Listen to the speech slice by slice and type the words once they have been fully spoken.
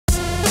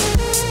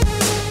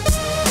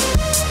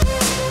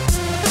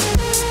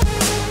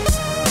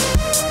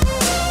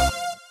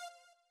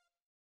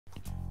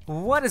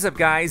What is up,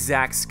 guys?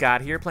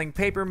 ZackScott here, playing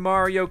Paper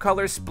Mario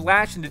Color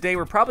Splash, and today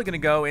we're probably going to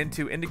go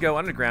into Indigo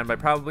Underground. By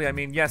probably, I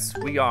mean yes,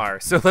 we are.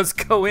 So let's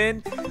go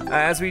in.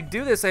 As we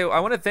do this, I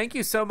want to thank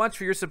you so much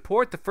for your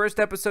support. The first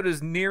episode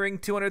is nearing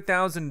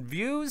 200,000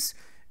 views,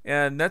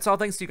 and that's all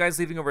thanks to you guys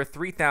leaving over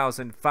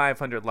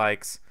 3,500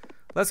 likes.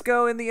 Let's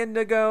go in the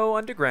Indigo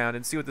Underground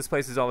and see what this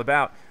place is all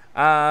about.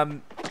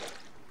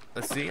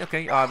 Let's see.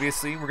 Okay,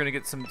 obviously we're going to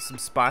get some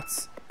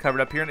spots covered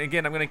up here, and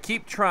again, I'm going to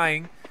keep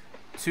trying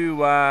to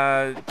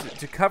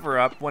cover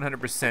up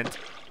 100%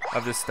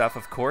 of this stuff,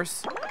 of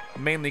course.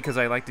 Mainly because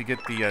I like to get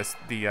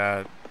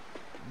the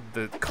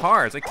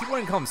cards. I keep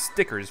wanting to call them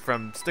stickers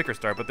from Sticker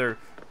Star, but they're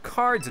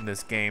cards in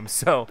this game,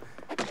 so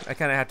I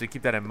kind of have to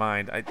keep that in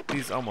mind.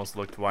 These almost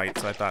looked white,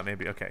 so I thought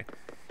maybe okay.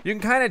 You can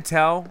kind of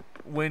tell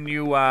when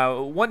you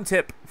one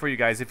tip for you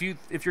guys: if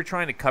you're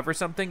trying to cover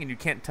something and you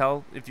can't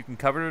tell if you can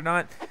cover it or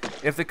not,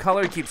 if the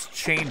color keeps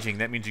changing,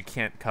 that means you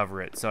can't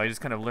cover it. So I just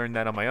kind of learned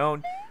that on my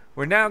own.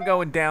 We're now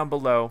going down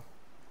below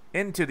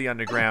into the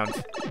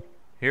underground.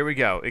 Here we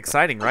go.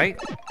 Exciting, right?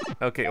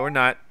 Okay, or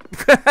not.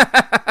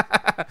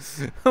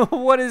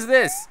 What is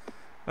this?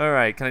 All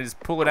right, can I just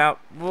pull it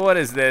out? What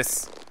is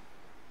this?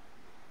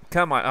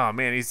 Come on. Oh,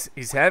 man,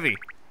 he's heavy.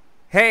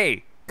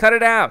 Hey, cut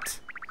it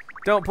out.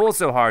 Don't pull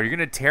so hard. You're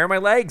going to tear my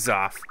legs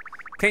off.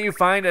 Can't you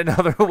find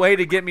another way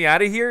to get me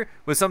out of here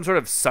with some sort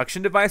of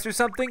suction device or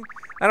something?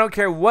 I don't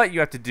care what you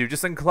have to do.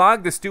 Just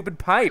unclog the stupid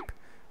pipe.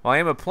 Well, I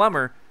am a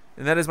plumber,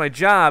 and that is my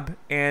job,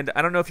 and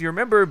I don't know if you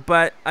remember,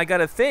 but I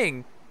got a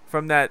thing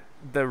from the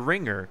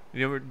ringer. Do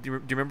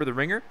you remember the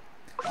ringer?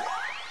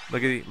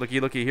 Looky,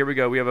 here we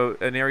go. We have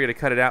an area to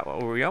cut it out.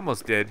 Oh, we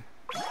almost did.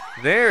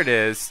 There it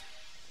is.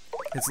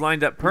 It's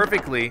lined up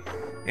perfectly,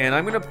 and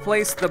I'm going to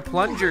place the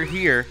plunger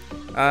here.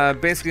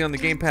 Basically on the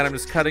gamepad, I'm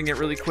just cutting it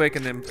really quick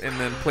and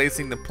then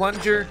placing the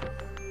plunger,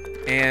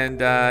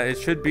 and it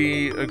should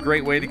be a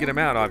great way to get him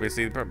out,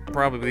 obviously.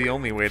 Probably the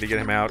only way to get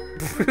him out.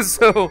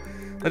 So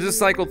I'll just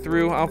cycle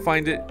through. I'll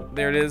find it.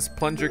 There it is.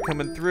 Plunger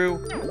coming through.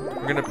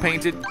 We're going to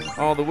paint it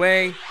all the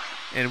way,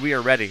 and we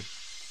are ready.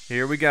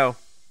 Here we go.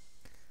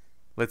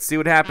 Let's see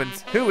what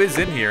happens. Who is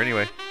in here,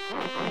 anyway?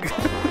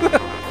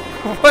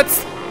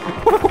 What's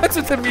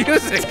with the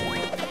music?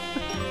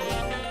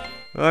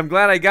 Well, I'm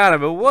glad I got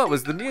him, but what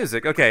was the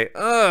music? Okay,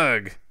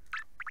 ugh.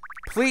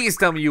 Please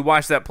tell me you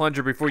washed that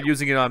plunger before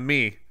using it on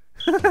me.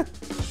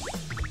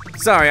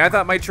 Sorry, I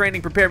thought my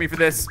training prepared me for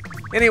this.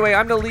 Anyway,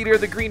 I'm the leader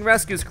of the Green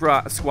Rescue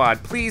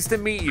Squad. Pleased to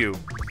meet you.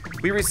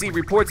 We received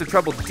reports of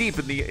trouble deep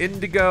in the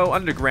Indigo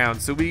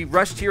Underground, so we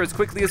rushed here as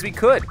quickly as we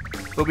could.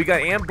 But we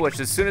got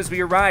ambushed as soon as we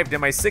arrived, and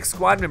my 6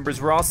 squad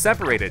members were all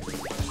separated.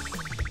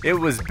 It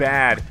was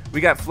bad. We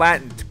got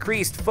flattened,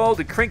 creased,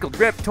 folded, crinkled,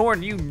 ripped,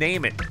 torn, you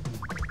name it.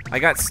 I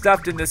got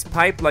stuffed in this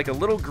pipe like a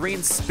little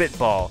green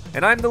spitball,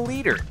 and I'm the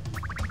leader.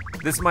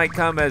 This might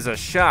come as a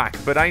shock,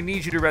 but I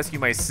need you to rescue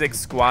my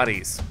 6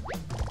 squaddies.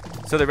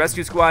 So the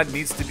rescue squad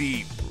needs to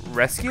be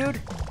rescued?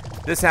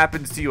 This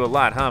happens to you a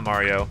lot, huh,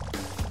 Mario?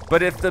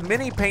 But if the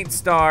mini paint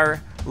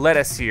star led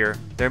us here,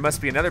 there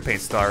must be another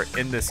paint star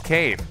in this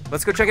cave.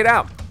 Let's go check it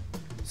out.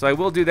 So I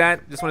will do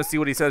that. Just want to see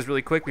what he says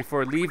really quick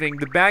before leaving.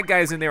 The bad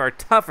guys in there are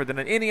tougher than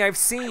any I've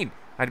seen.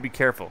 I had to be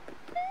careful.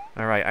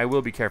 All right, I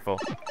will be careful.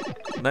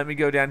 Let me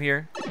go down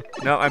here.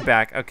 No, I'm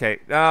back. Okay.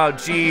 Oh,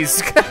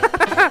 jeez.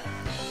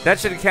 That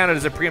should have counted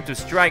as a preemptive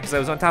strike because I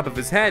was on top of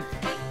his head.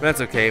 But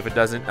that's okay if it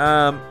doesn't.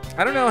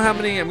 I don't know how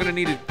many I'm going to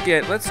need to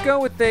get. Let's go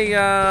with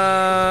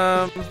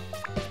a...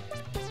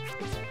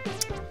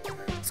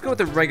 Let's go with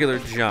the regular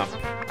jump.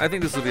 I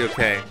think this will be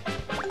okay.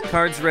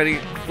 Cards ready.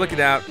 Flick it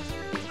out.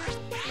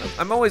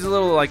 I'm always a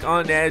little like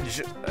on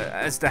edge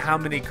as to how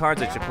many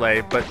cards I should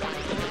play, but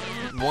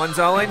one's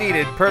all I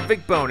needed.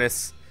 Perfect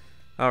bonus.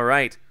 All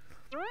right.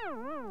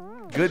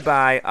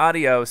 Goodbye.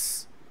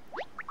 Adios.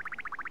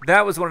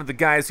 That was one of the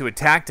guys who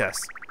attacked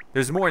us.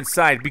 There's more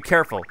inside. Be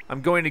careful.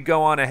 I'm going to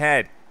go on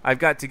ahead. I've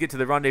got to get to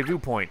the rendezvous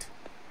point.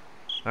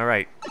 All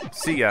right.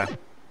 See ya.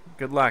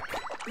 Good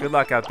luck. Good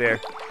luck out there.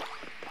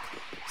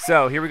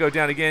 So here we go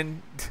down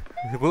again.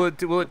 Will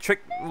it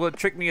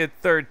trick me a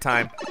third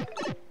time?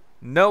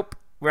 Nope.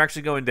 We're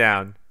actually going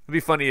down. It'd be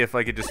funny if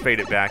I could just fade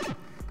it back.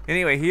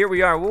 Anyway, here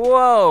we are.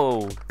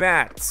 Whoa!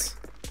 Bats.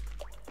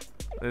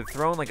 They're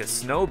throwing like a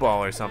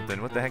snowball or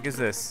something. What the heck is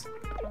this?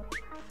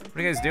 What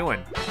are you guys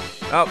doing?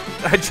 Oh,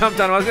 I jumped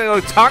on him. I was gonna go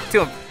talk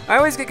to him. I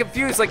always get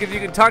confused, like if you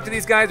can talk to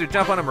these guys or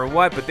jump on them or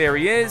what, but there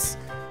he is.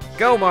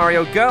 Go,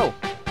 Mario, go.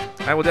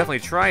 I will definitely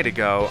try to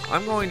go.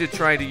 I'm going to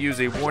try to use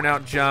a worn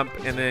out jump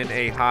and then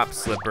a hop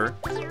slipper.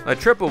 A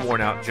triple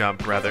worn out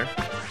jump, rather.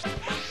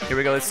 Here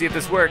we go. Let's see if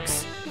this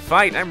works.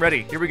 Fight, I'm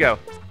ready. Here we go.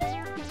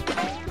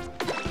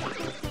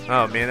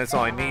 Oh man, that's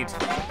all I need.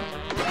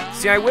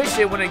 See, I wish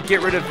it wouldn't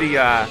get rid of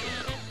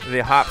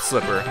the hop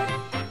slipper.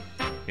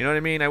 You know what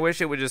I mean? I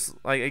wish it would just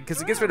like,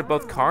 because it gets rid of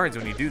both cards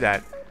when you do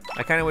that.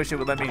 I kind of wish it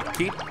would let me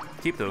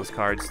keep those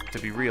cards, to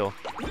be real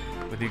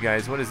with you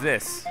guys. What is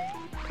this?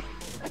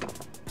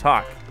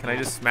 Talk. Can I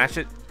just smash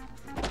it?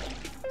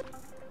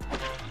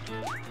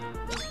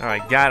 All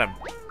right, got him.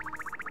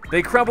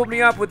 They crumpled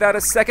me up without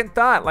a second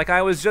thought, like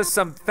I was just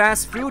some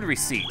fast food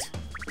receipt.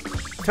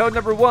 Toad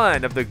number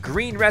 1 of the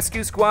Green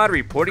Rescue Squad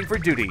reporting for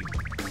duty.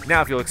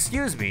 Now, if you'll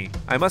excuse me,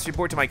 I must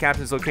report to my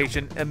captain's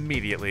location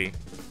immediately.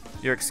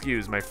 You're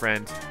excused, my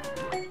friend.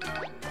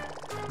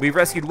 We've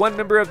rescued 1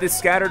 member of this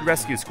scattered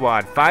rescue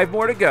squad. 5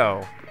 more to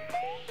go.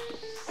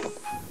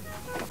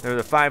 There are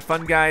the 5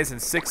 fun guys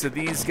and 6 of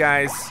these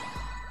guys.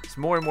 There's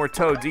more and more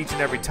toads each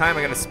and every time.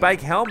 I got a spike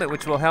helmet,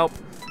 which will help.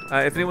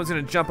 If anyone's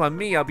gonna jump on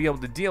me, I'll be able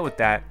to deal with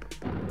that.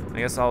 I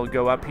guess I'll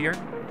go up here.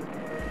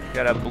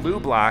 Got a blue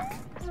block.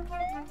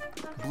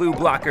 Blue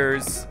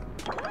blockers.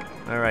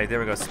 All right, there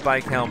we go,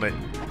 spike helmet.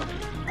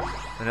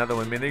 Another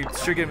one, man, they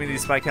sure give me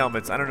these spike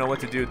helmets. I don't know what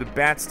to do. The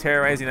bat's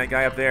terrorizing that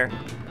guy up there.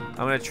 I'm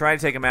gonna try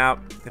to take him out,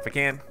 if I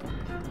can.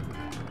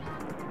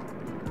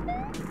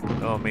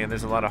 Oh man,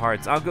 there's a lot of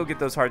hearts. I'll go get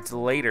those hearts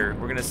later.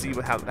 We're gonna see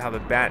how the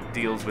bat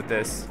deals with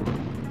this.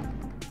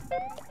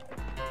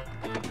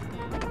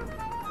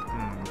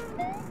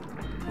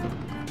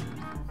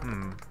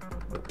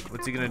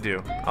 What's he gonna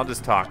do? I'll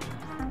just talk.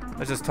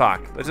 Let's just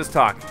talk. Let's just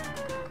talk.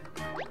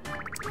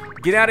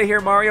 Get out of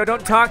here, Mario.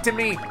 Don't talk to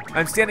me.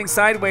 I'm standing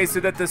sideways so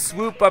that the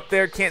swoop up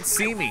there can't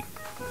see me.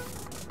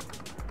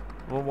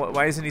 Well,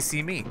 why doesn't he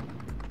see me?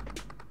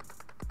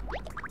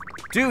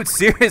 Dude,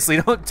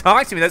 seriously, don't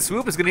talk to me. That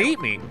swoop is gonna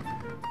eat me.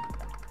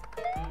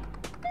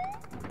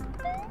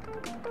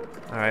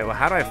 All right, well,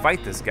 how do I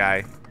fight this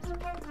guy?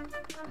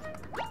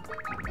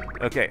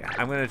 Okay,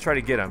 I'm gonna try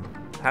to get him.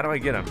 How do I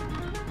get him?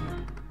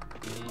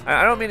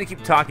 I don't mean to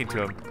keep talking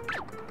to him.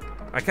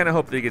 I kind of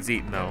hope that he gets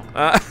eaten, though.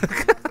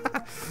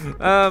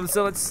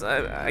 So let's,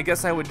 I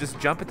guess I would just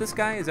jump at this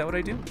guy. Is that what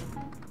I do?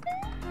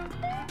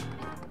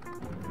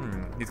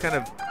 He's kind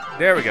of,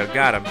 there we go,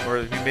 got him.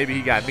 Or maybe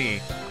he got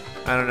me.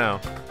 I don't know.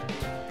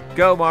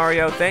 Go,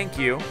 Mario, thank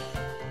you.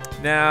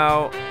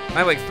 Now, I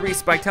have like 3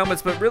 spiked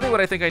helmets, but really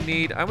what I think I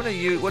need, I'm gonna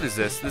use, what is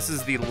this? This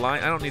is the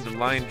line, I don't need the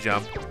line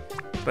jump,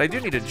 but I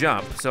do need a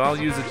jump. So I'll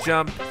use a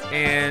jump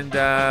and,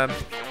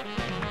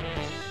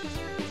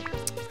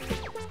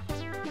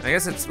 I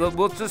guess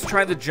we'll just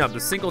try the jump, the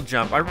single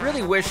jump. I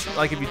really wish,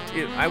 like,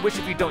 I wish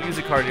if you don't use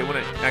a card, you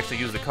wouldn't actually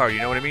use the card, you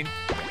know what I mean?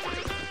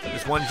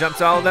 Just 1 jump's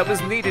all that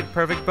was needed,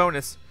 perfect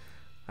bonus.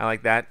 I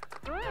like that.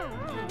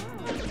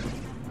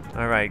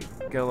 All right,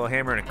 get a little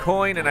hammer and a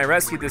coin, and I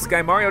rescued this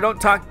guy. Mario, don't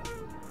talk.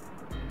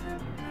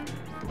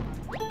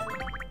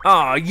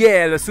 Oh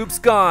yeah, the swoop's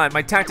gone,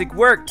 my tactic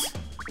worked.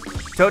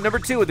 Toad number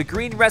 2 of the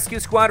Green Rescue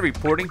Squad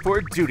reporting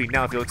for duty.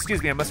 Now, if you'll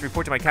excuse me, I must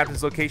report to my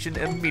captain's location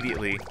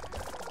immediately.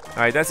 All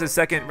right, that's the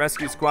 2nd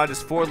rescue squad.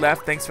 Just 4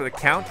 left. Thanks for the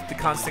count. The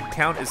constant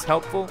count is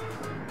helpful.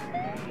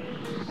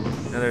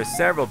 Now there's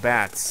several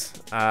bats.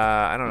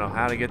 I don't know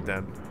how to get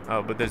them.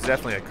 Oh, but there's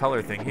definitely a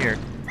color thing here.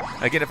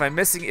 Again, if I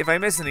miss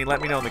any,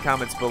 let me know in the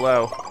comments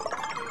below.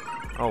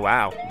 Oh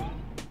wow.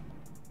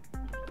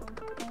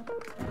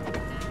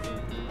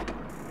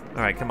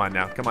 All right, come on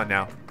now, come on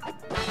now.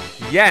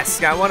 Yes,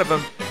 got 1 of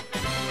them.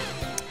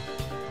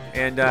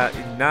 And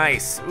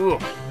nice. Ooh,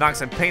 knock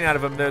some paint out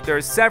of them. There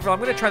are several. I'm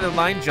gonna try the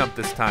line jump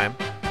this time.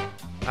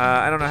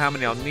 I don't know how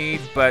many I'll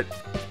need, but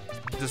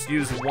just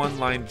use 1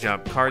 line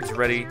jump. Cards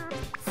ready.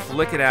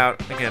 Flick it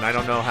out. Again, I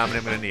don't know how many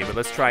I'm gonna need, but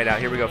let's try it out.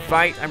 Here we go.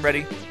 Fight. I'm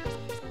ready.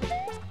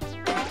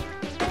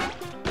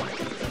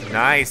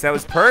 Nice. That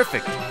was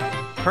perfect.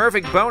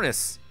 Perfect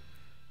bonus.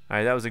 All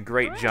right, that was a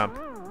great jump.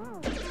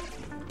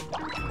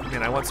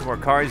 Man, I want some more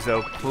cards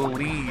though,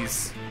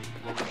 please.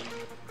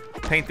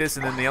 Paint this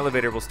and then the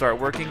elevator will start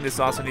working. This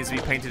also needs to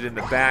be painted in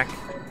the back.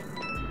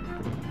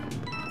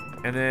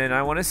 And then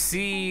I want to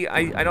see,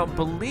 I don't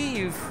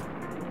believe,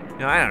 you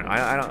know, I don't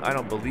know, I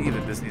don't believe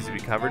that this needs to be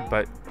covered,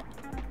 but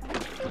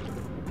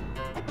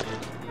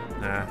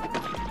nah.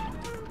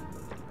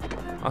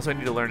 Also I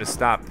need to learn to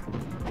stop,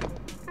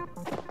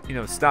 you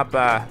know, stop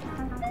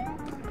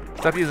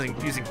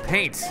using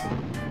paint.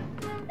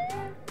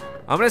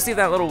 I'm gonna see if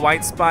that little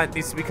white spot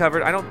needs to be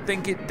covered. I don't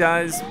think it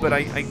does, but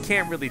I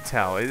can't really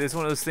tell. It's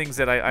one of those things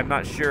that I'm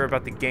not sure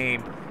about the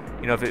game,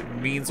 you know, if it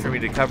means for me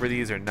to cover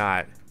these or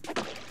not.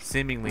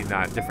 Seemingly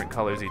not. Different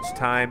colors each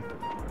time.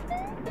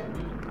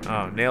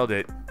 Oh, nailed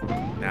it.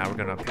 Now we're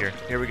going up here.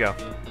 Here we go.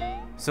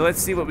 So let's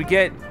see what we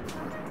get.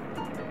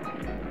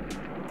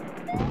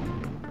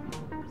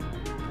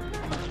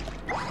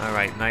 All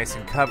right, nice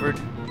and covered.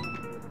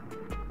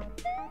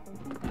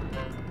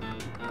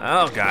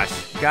 Oh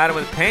gosh, got him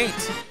with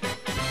paint.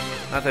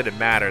 Not that it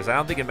matters. I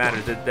don't think it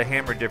matters. The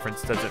hammer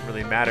difference doesn't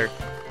really matter.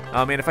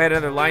 Oh man, if I had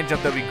another line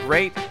jump, that'd be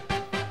great.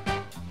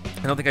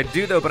 I don't think I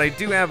do though, but I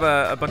do have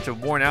a bunch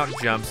of worn out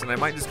jumps, and I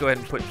might just go ahead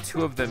and put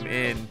 2 of them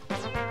in.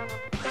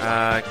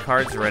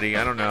 Cards ready.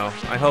 I don't know.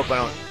 I hope I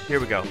don't. Here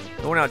we go.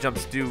 The worn out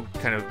jumps do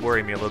kind of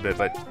worry me a little bit,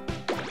 but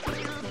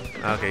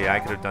okay, yeah,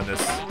 I could have done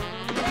this.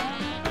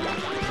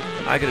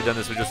 I could have done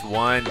this with just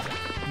 1.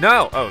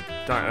 No! Oh,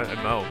 darn.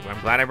 No.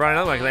 I'm glad I brought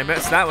another one because I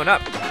messed that one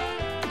up.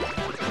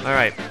 All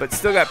right, but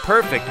still got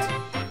perfect.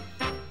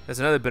 That's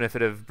another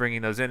benefit of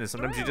bringing those in, is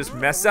sometimes you just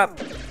mess up.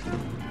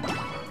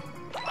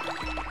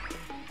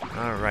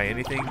 All right,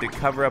 anything to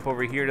cover up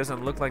over here?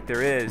 Doesn't look like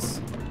there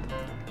is.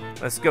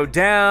 Let's go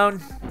down.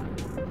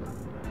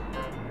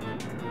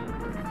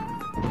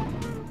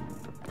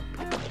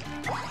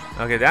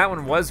 Okay, that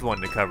one was one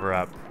to cover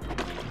up.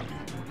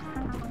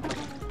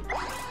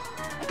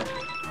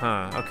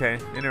 Huh, okay,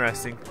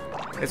 interesting.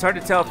 It's hard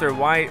to tell if they're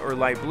white or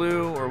light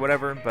blue or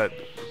whatever, but...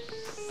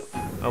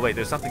 Oh wait,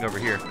 there's something over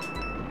here.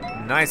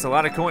 Nice, a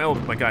lot of coin. Oh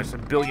my gosh, a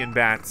billion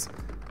bats.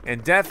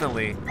 And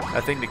definitely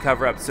a thing to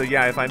cover up. So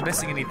yeah, if I'm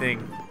missing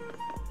anything,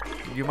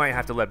 you might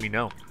have to let me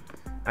know.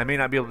 I may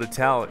not be able to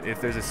tell if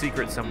there's a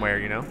secret somewhere,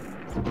 you know?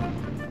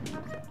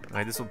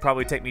 Alright, this will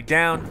probably take me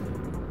down.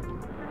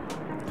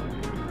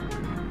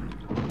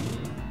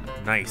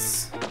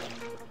 Nice.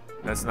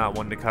 That's not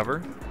one to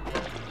cover.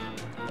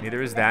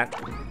 Neither is that.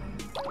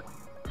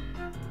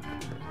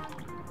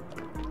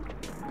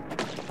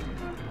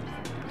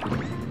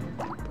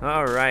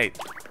 All right.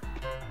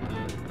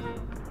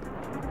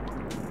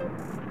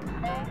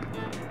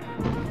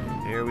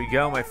 Here we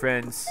go, my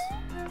friends.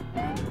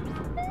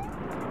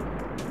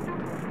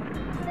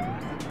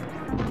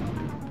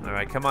 All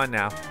right, come on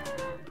now.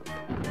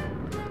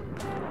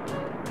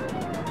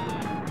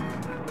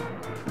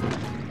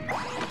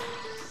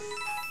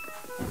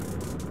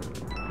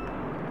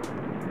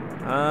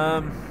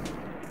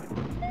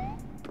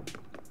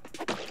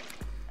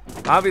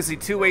 Obviously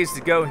two ways to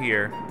go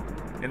here.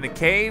 In the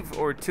cave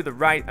or to the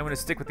right. I'm gonna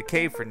stick with the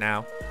cave for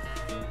now.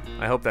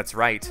 I hope that's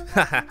right.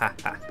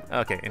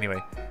 Okay,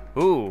 anyway.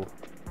 Ooh,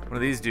 one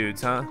of these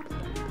dudes, huh?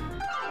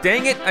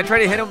 Dang it, I tried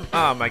to hit him.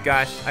 Oh my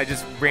gosh, I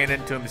just ran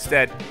into him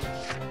instead.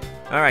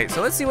 All right,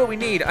 so let's see what we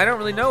need. I don't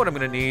really know what I'm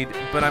gonna need,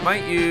 but I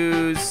might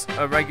use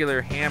a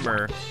regular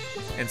hammer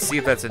and see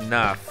if that's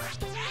enough.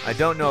 I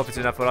don't know if it's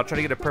enough, but I'll try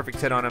to get a perfect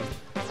hit on him.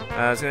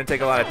 It's gonna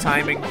take a lot of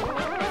timing.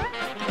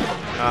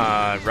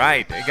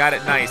 Right, I got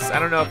it nice. I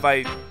don't know if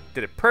I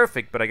did it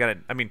perfect, but I got it.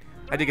 I mean,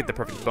 I did get the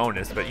perfect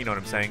bonus, but you know what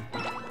I'm saying.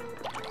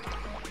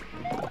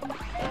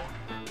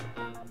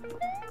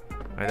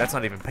 All right, that's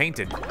not even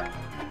painted.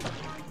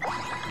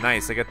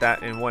 Nice, I got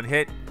that in one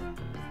hit.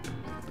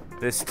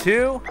 This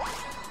two,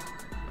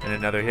 and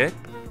another hit.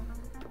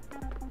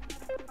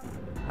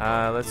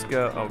 Let's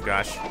go. Oh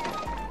gosh.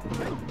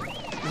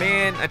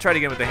 Man, I tried to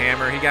get him with the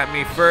hammer. He got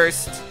me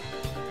first.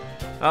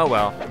 Oh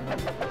well.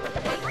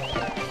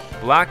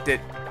 Blocked it.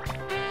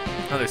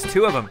 Oh, there's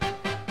two of them.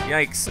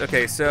 Yikes.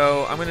 Okay,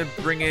 so I'm gonna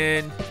bring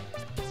in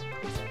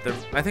the.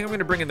 I think I'm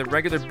gonna bring in the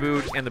regular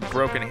boot and the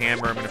broken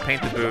hammer. I'm gonna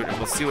paint the boot, and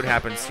we'll see what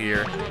happens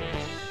here.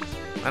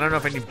 I don't know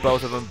if I need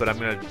both of them, but I'm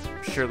gonna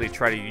surely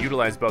try to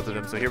utilize both of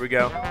them. So here we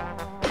go.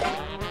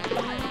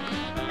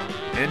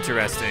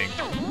 Interesting.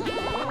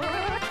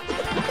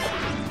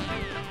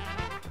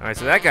 All right,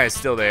 so that guy's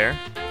still there.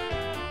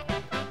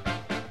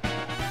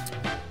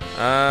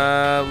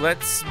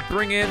 Let's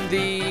bring in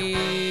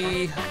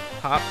the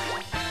hop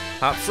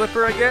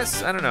slipper, I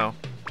guess. I don't know.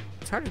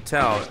 It's hard to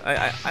tell.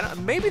 I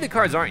don't, maybe the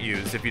cards aren't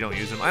used if you don't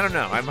use them. I don't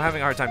know. I'm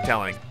having a hard time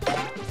telling.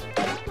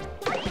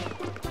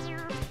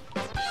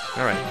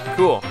 All right,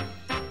 cool.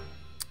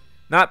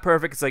 Not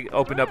perfect. It's like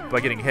opened up by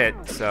getting hit,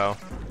 so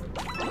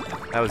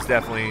that was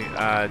definitely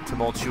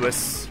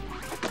tumultuous.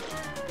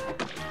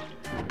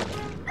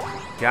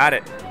 Got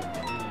it.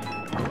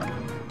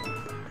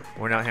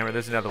 Worn out hammer.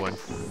 There's another one.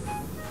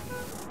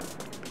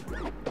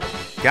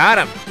 Got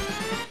him.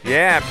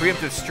 Yeah,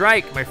 preemptive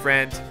strike, my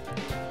friend.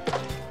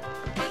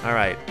 All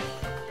right.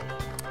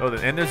 Oh,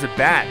 and there's a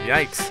bat.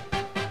 Yikes.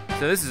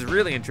 So this is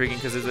really intriguing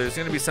because there's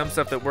going to be some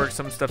stuff that works,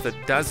 some stuff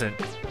that doesn't.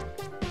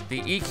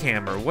 The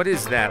E-cammer. What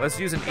is that? Let's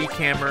use an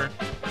E-cammer.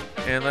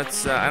 And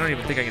let's, I don't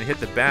even think I can hit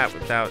the bat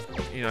without,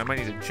 you know, I might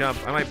need to jump.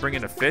 I might bring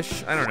in a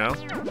fish. I don't know.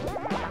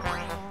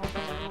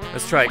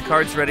 Let's try it.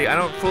 Cards ready. I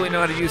don't fully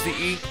know how to use the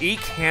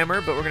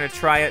E-cammer, but we're going to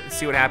try it and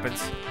see what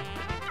happens.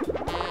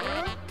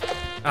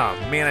 Oh,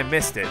 man, I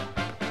missed it.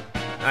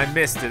 I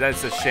missed it.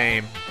 That's a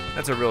shame.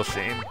 That's a real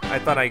shame. I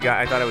thought I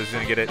was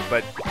going to get it,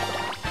 but...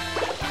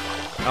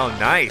 Oh,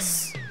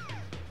 nice.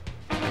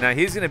 Now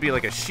he's going to be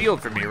like a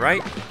shield for me,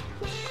 right?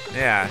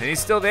 Yeah, and he's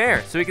still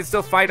there, so he can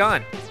still fight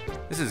on.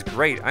 This is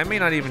great. I may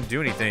not even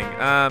do anything.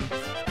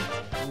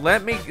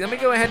 Let me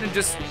go ahead and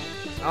just...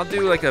 I'll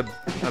do like a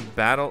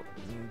battle...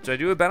 Did I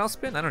do a battle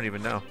spin? I don't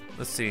even know.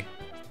 Let's see.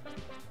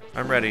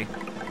 I'm ready.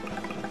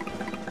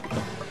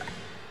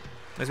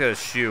 I just got a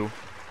shoe.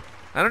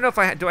 I don't know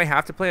if do I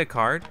have to play a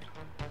card?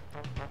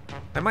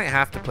 I might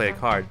have to play a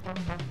card.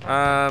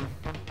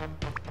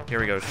 Here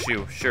we go,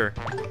 shoe, sure.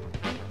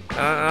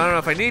 I don't know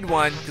if I need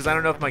one, because I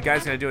don't know if my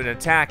guy's gonna do an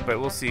attack, but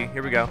we'll see.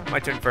 Here we go, my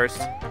turn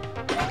first.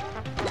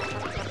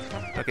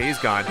 Okay, he's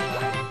gone.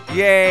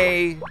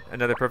 Yay!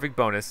 Another perfect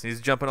bonus.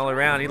 He's jumping all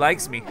around, he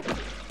likes me.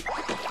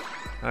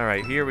 All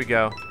right, here we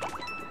go.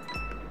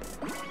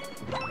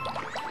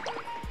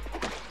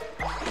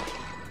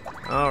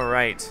 All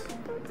right.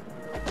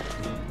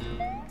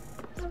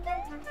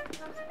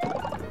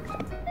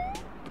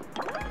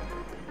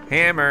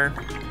 Hammer.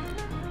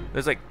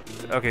 There's like,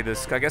 okay,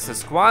 I guess the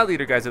squad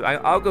leader guys,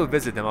 I'll go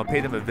visit them. I'll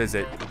pay them a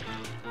visit.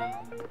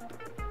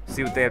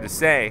 See what they have to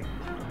say.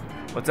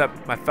 What's up,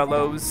 my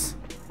fellows?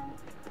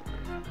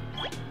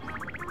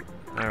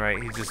 All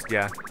right, he's just,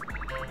 yeah.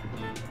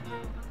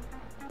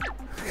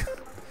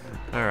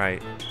 All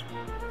right.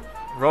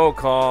 Roll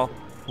call.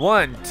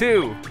 1,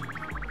 2.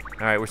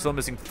 All right, we're still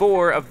missing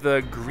 4 of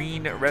the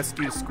green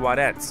rescue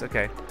squadettes.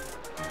 Okay.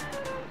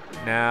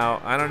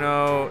 Now, I don't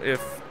know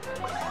if...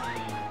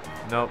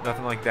 Nope,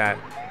 nothing like that.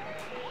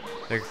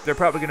 They're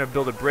probably going to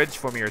build a bridge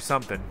for me or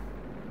something.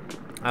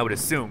 I would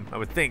assume. I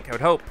would think. I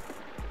would hope.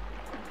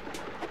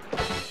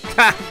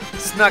 Ha!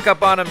 Snuck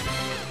up on him.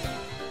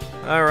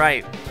 All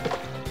right.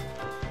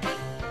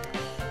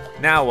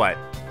 Now what?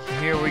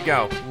 Here we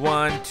go.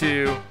 1,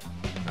 2.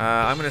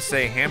 I'm going to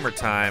say hammer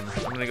time.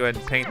 I'm going to go ahead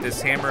and paint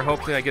this hammer.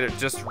 Hopefully I get it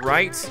just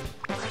right.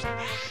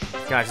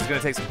 Gosh, it's going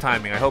to take some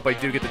timing. I hope I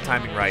do get the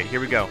timing right. Here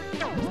we go.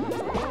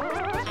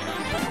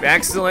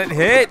 Excellent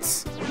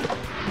hit.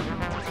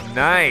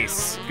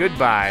 Nice.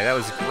 Goodbye. That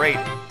was great.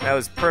 That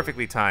was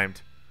perfectly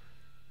timed.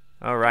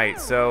 All right,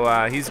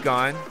 so he's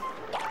gone.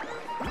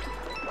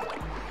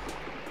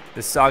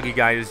 This soggy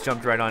guy just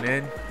jumped right on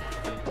in.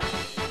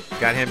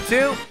 Got him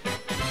too.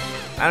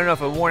 I don't know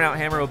if a worn out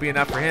hammer will be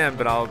enough for him,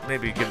 but I'll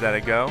maybe give that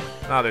a go.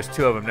 Oh, there's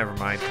 2 of them, never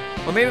mind.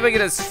 Well, maybe if I get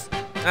a,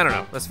 I don't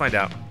know, let's find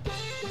out.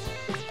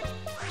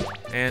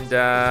 And,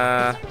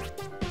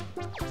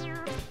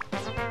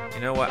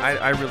 you know what,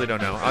 I really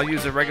don't know. I'll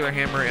use a regular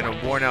hammer and a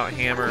worn out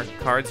hammer.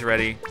 Cards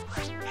ready.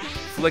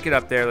 Flick it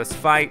up there, let's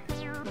fight.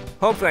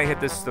 Hopefully I hit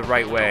this the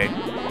right way.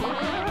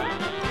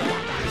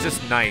 It's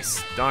just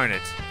nice, darn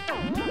it.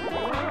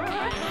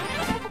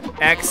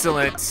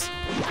 Excellent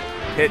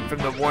hit from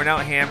the worn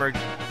out hammer.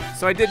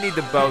 So I did need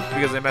the both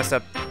because I messed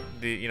up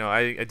the, you know,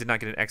 I did not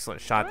get an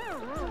excellent shot.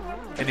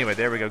 Anyway,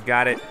 there we go,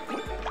 got it.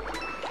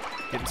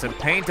 Getting some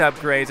paint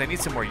upgrades. I need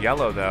some more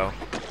yellow though.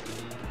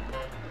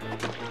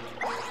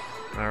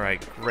 All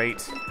right,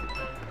 great.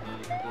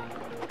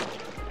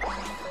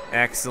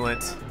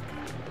 Excellent.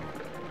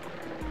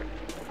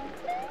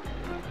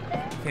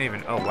 Can't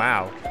even, oh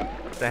wow.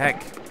 What the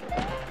heck?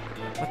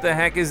 What the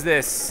heck is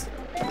this?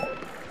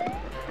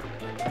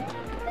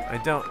 I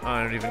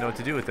don't even know what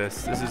to do with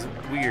this. This is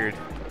weird.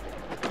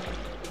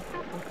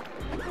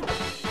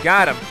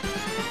 Got him.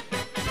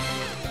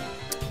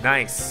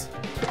 Nice.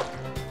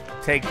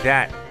 Take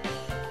that.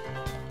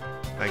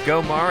 If I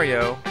go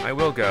Mario, I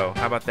will go.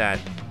 How about that?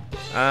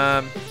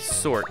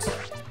 Sort.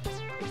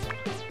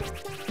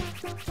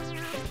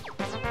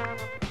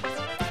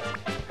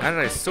 How did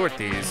I sort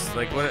these?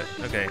 Like what?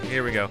 Okay,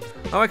 here we go.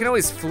 Oh, I can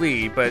always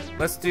flee, but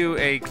let's do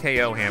a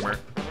KO hammer.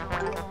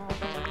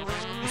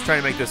 Let's try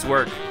to make this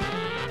work.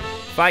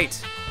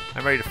 Fight.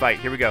 I'm ready to fight.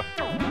 Here we go.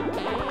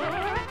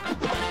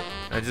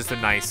 Just a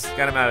nice.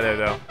 Got him out of there,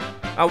 though.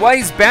 Oh, what?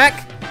 He's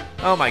back?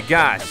 Oh, my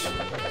gosh.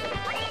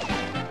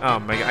 Oh,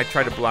 my God. I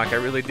tried to block. I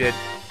really did.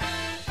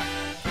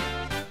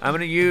 I'm going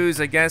to use,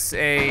 I guess,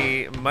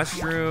 a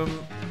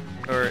mushroom.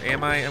 Or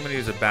am I? I'm going to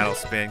use a battle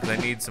spin because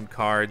I need some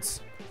cards.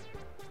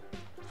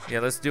 Yeah,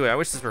 let's do it. I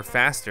wish this were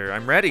faster.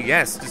 I'm ready.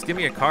 Yes. Just give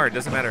me a card.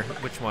 Doesn't matter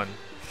which one.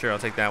 Sure, I'll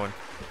take that one.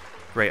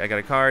 Great. I got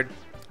a card.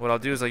 What I'll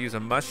do is I'll use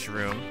a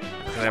mushroom.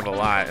 I have a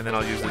lot. And then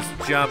I'll use this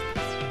jump.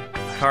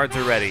 Cards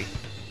are ready.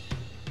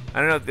 I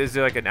don't know, is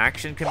there like an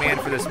action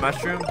command for this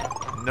mushroom?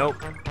 Nope.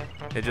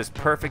 It's just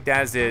perfect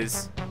as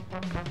is.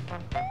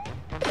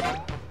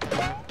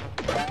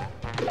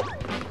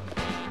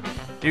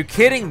 You're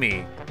kidding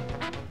me.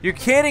 You're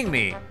kidding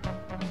me.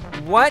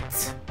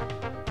 What?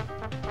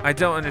 I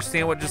don't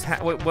understand what just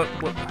what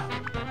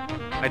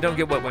I don't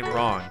get what went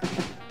wrong.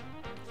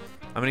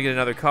 I'm gonna get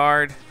another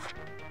card.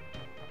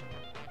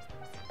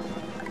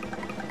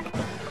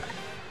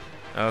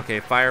 Okay,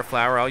 fire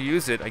flower, I'll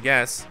use it, I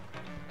guess.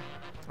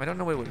 I don't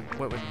know what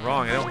went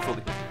wrong. I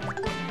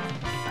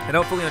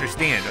don't fully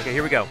understand. Okay,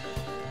 here we go.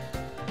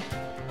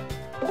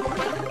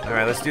 All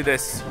right, let's do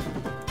this.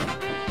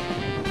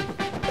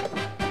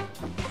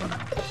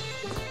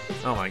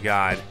 Oh my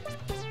God.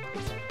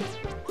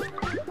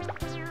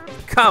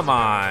 Come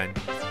on.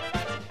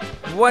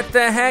 What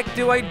the heck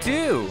do I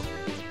do?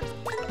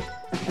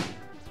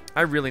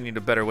 I really need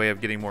a better way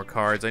of getting more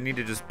cards. I need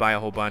to just buy a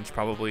whole bunch,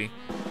 probably.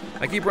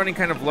 I keep running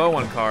kind of low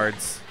on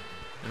cards.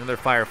 Another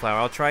fire flower.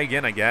 I'll try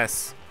again, I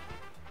guess.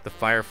 The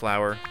fire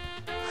flower.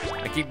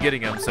 I keep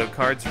getting them, so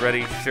cards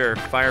ready. Sure,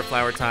 fire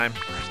flower time.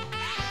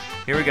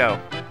 Here we go.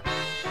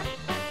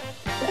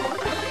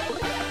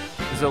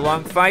 Is it a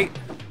long fight?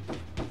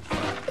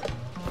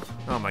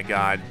 Oh my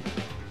God.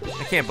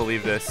 I can't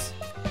believe this.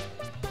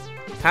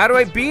 How do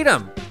I beat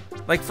him?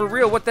 Like, for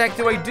real, what the heck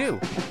do I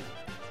do?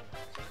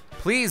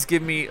 Please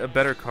give me a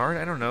better card.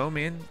 I don't know,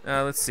 man.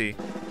 Let's see.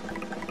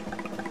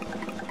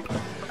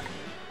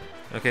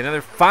 Okay,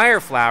 another fire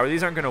flower.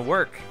 These aren't gonna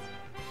work.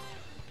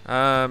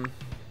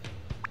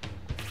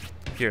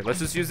 Here, let's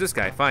just use this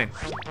guy. Fine.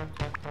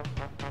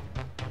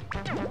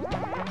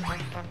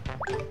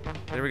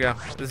 There we go.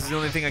 This is the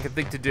only thing I can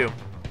think to do.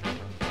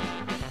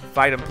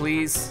 Fight him,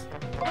 please.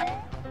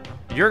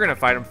 You're gonna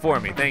fight him for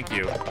me. Thank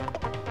you.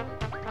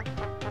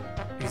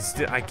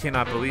 I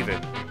cannot believe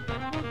it.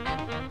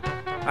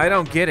 I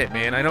don't get it,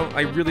 man.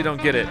 I really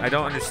don't get it. I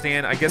don't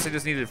understand. I guess I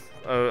just needed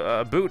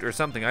a boot or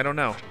something. I don't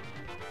know.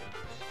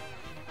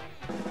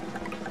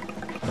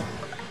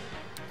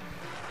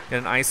 Get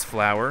an ice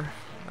flower.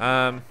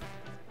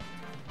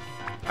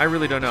 I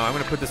really don't know. I'm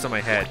gonna put this on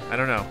my head. I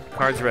don't know.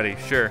 Cards ready,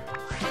 sure.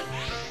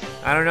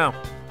 I don't know.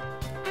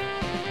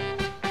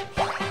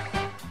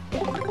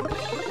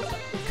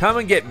 Come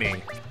and get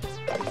me.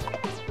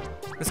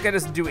 This guy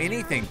doesn't do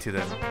anything to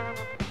them.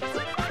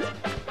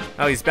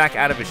 Oh, he's back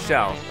out of his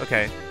shell.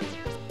 Okay.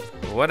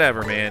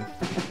 Whatever, man.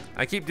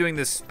 I keep doing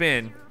this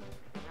spin.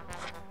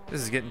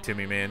 This is getting to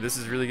me, man. This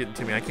is really getting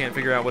to me. I can't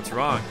figure out what's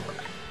wrong.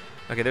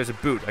 Okay, there's a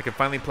boot. I can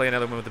finally play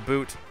another one with a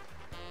boot.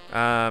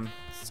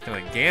 It's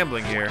kind of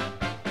gambling here.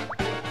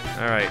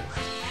 All right,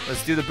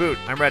 let's do the boot.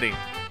 I'm ready.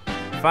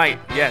 Fight,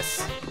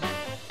 yes.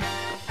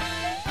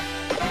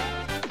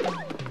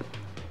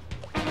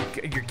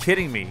 You're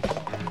kidding me.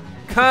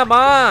 Come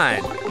on.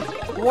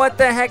 What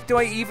the heck do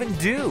I even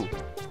do?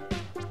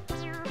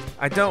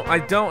 I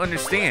don't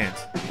understand.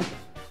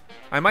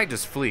 I might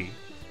just flee.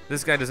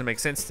 This guy doesn't make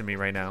sense to me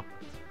right now.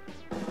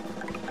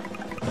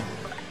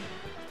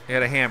 I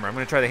got a hammer. I'm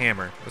gonna try the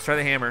hammer. Let's try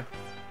the hammer.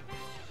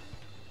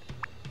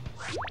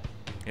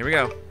 Here we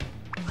go.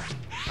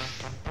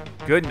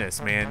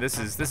 Goodness, man, this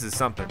is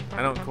something.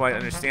 I don't quite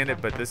understand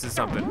it, but this is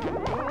something.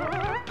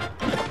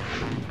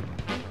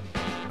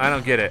 I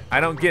don't get it. I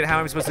don't get how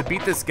I'm supposed to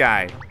beat this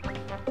guy.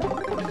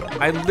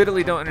 I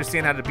literally don't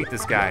understand how to beat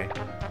this guy.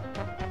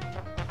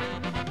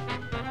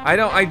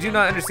 I do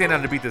not understand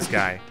how to beat this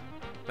guy.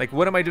 Like,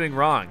 what am I doing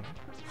wrong?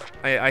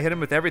 I hit him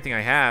with everything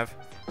I have.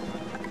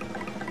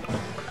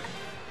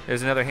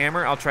 There's another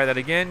hammer. I'll try that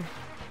again.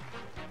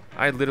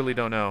 I literally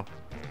don't know.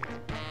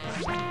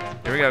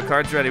 Here we go.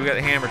 Cards ready. We got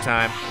the hammer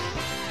time.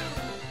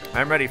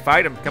 I'm ready.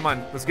 Fight him. Come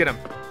on. Let's get him.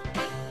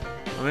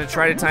 I'm going to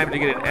try to time it to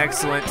get it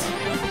excellent.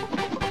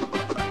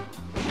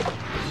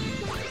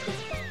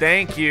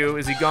 Thank you.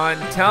 Is he gone?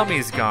 Tell me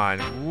he's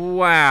gone.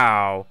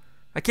 Wow.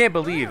 I can't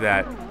believe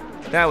that.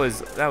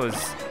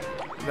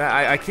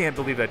 I can't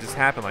believe that just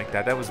happened like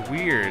that. That was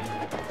weird.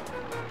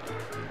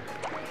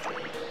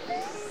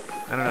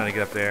 I don't know how to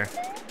get up there.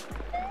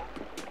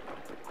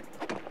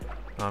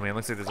 Oh man,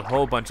 looks like there's a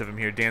whole bunch of them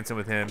here dancing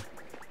with him.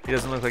 He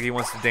doesn't look like he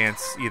wants to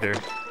dance either.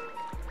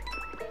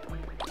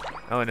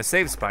 Oh, and a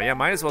save spot. Yeah,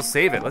 might as well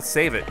save it. Let's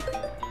save it.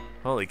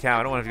 Holy cow,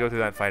 I don't want to go through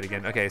that fight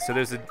again. Okay, so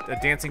there's a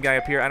dancing guy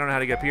up here. I don't know how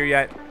to get up here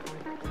yet.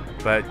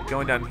 But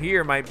going down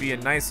here might be a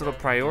nice little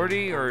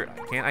priority, or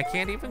I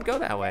can't even go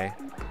that way.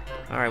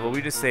 All right, well,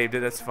 we just saved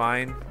it. That's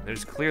fine.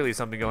 There's clearly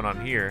something going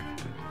on here.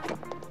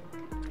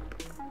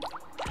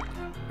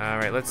 All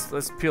right,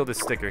 let's peel this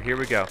sticker. Here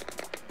we go.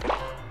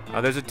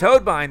 Oh, there's a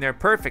toad behind there.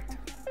 Perfect.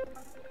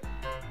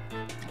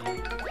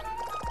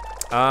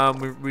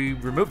 We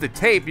removed the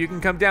tape. You can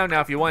come down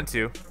now if you want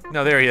to.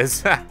 No, there he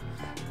is.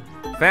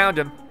 Found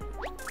him.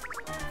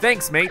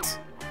 Thanks, mate.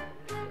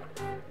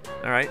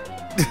 All right.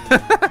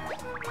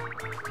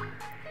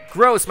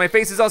 Gross, my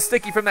face is all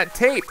sticky from that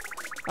tape.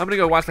 I'm gonna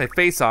go wash my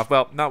face off.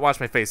 Well, not wash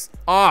my face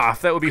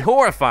off. That would be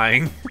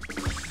horrifying.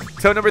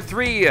 Toad number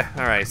 3. All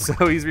right,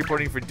 so he's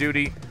reporting for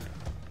duty.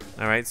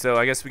 All right, so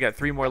I guess we got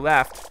 3 more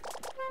left.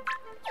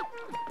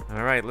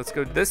 All right, let's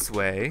go this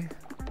way.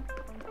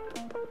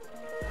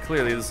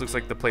 Clearly, this looks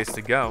like the place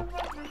to go.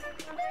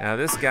 Now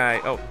this guy,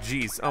 oh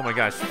geez, oh my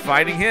gosh,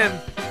 fighting him.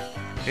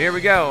 Here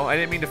we go. I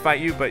didn't mean to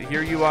fight you, but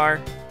here you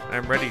are.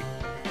 I'm ready.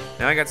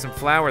 Now I got some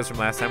flowers from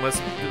last time. Let's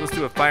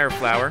do a fire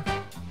flower.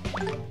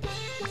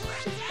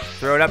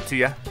 Throw it up to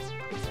you.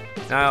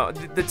 Now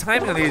the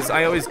timing of these,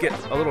 I always get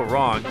a little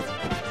wrong.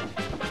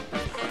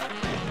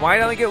 Why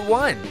did I only get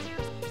 1?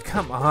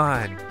 Come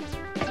on.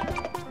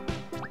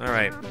 All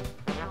right.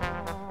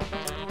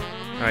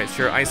 All right,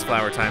 sure, ice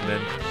flower time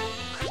then.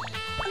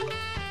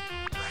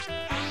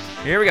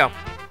 Here we go.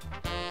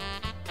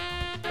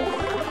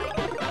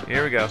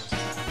 Here we go.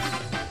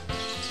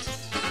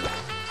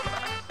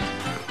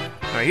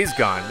 All right, he's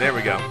gone. There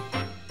we go.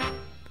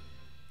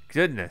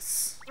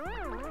 Goodness.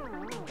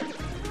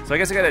 So I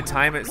guess I gotta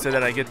time it so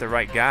that I get the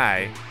right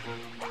guy.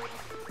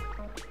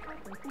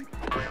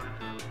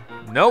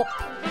 Nope.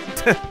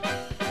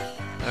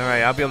 All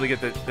right, I'll be able to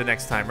get the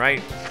next time,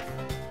 right?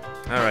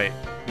 All right,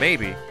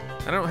 maybe.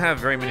 I don't have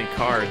very many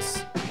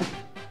cards.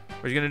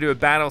 We're gonna do a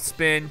battle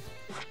spin.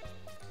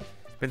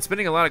 Been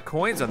spending a lot of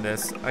coins on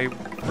this. I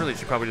really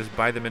should probably just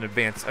buy them in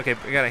advance. Okay,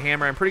 I got a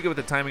hammer. I'm pretty good with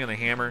the timing on the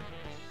hammer.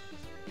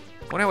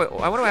 I wonder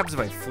what happens if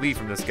I flee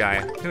from this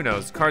guy. Who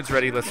knows? Cards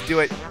ready. Let's do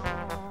it.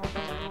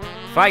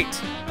 Fight.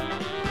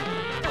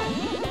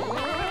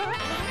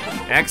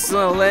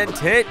 Excellent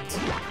hit.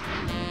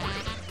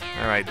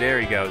 All right,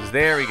 there he goes.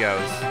 There he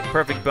goes.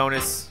 Perfect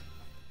bonus.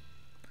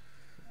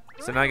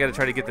 So now I got to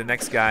try to get the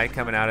next guy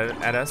coming out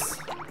at us.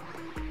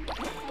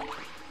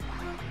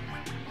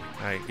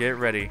 All right, get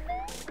ready.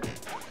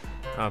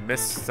 Oh,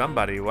 missed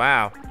somebody.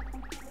 Wow.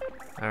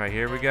 All right,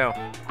 here we go.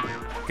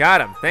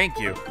 Got him. Thank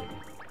you.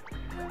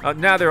 Oh,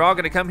 now they're all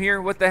going to come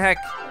here? What the heck?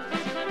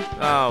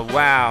 Oh,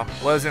 wow.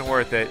 Wasn't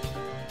worth it.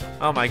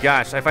 Oh, my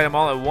gosh. I fight them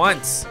all at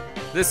once.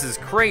 This is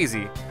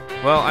crazy.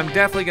 Well, I'm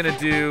definitely going to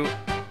do...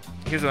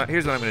 Here's what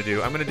I'm going to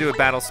do. I'm going to do a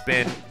battle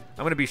spin. I'm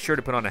going to be sure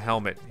to put on a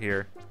helmet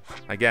here.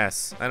 I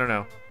guess. I don't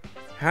know.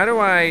 How do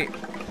I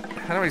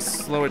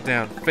slow it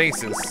down?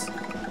 Faces.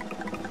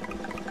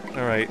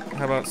 Alright,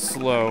 how about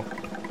slow?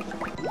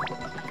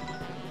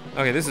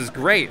 Okay, this is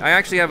great. I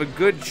actually have a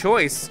good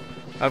choice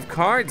of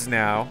cards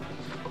now.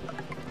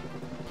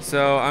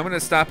 So I'm gonna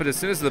stop it as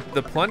soon as the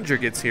plunger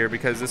gets here,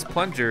 because this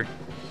plunger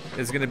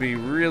is gonna be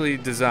really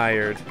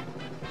desired.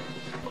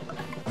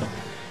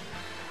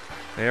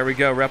 There we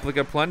go,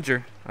 replica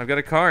plunger. I've got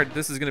a card.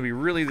 This is gonna be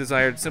really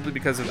desired simply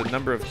because of the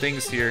number of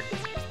things here.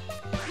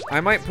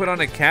 I might put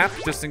on a cap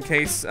just in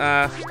case,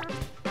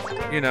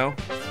 you know,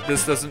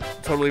 this doesn't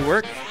totally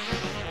work.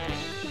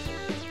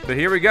 But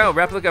here we go,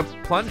 replica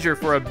plunger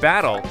for a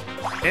battle.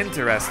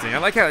 Interesting. I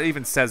like how it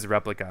even says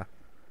replica.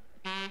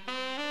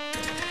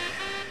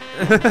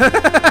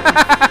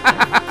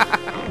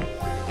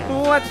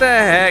 What the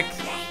heck?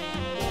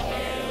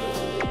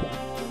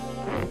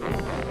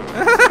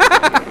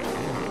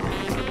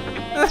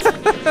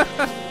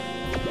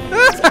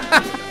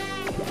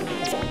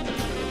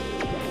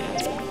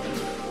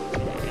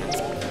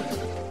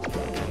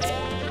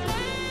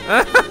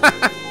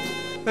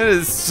 That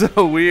is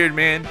so weird,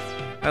 man.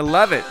 I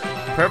love it.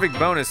 Perfect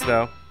bonus,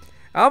 though.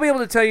 I'll be able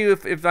to tell you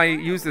if I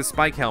use this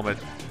spike helmet.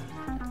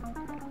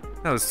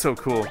 That was so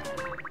cool.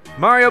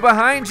 Mario,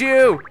 behind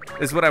you!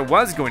 Is what I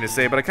was going to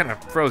say, but I kind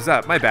of froze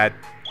up. My bad.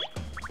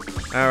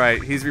 All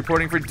right, he's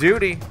reporting for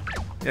duty.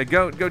 Yeah,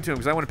 go to him,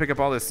 because I want to pick up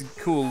all this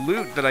cool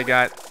loot that I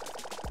got.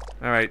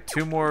 All right,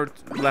 2 more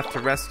left to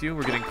rescue.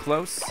 We're getting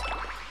close.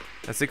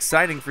 That's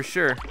exciting for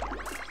sure.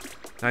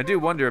 I do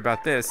wonder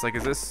about this. Like,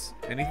 is this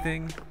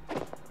anything?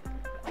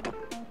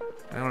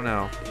 I don't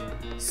know.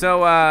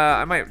 So,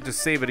 I might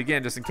just save it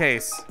again, just in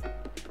case.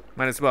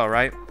 Might as well,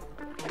 right?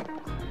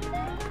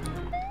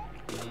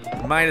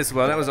 Might as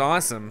well. That was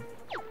awesome.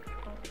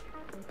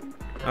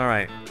 All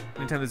right.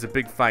 Anytime there's a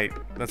big fight,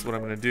 that's what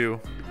I'm gonna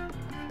do.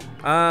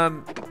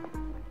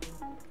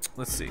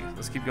 Let's see.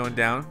 Let's keep going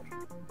down.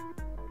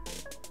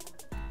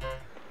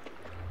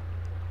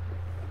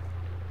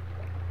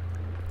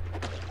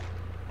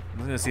 I'm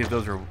gonna see if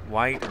those are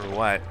white or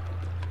what.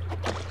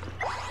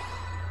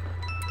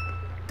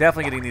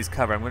 Definitely getting these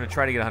covered. I'm gonna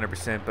try to get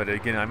 100%, but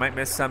again, I might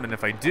miss some, and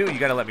if I do, you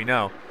gotta let me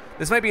know.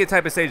 This might be a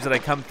type of stage that I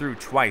come through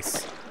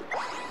twice.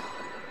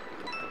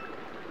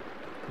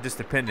 Just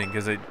depending,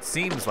 because it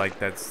seems like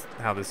that's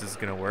how this is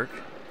gonna work.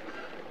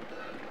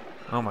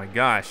 Oh my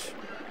gosh.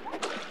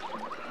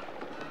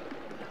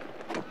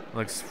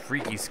 Looks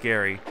freaky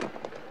scary.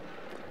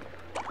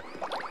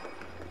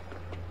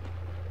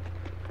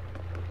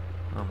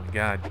 Oh my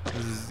god,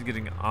 this is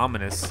getting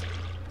ominous.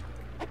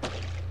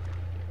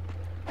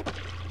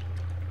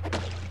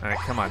 Alright,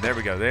 come on, there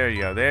we go, there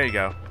you go, there you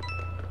go.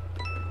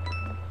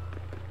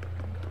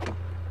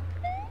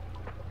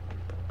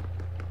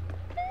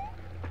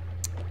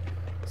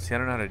 See, I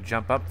don't know how to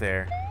jump up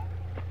there.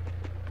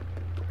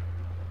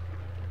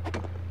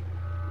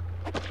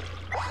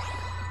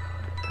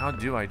 How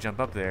do I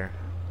jump up there?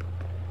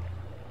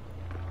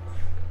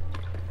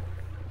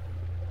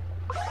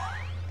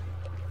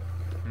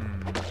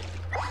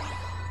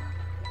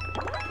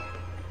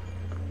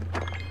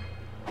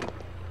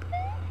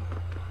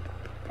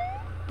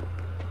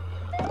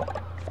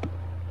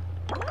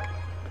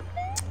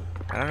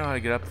 I don't know how to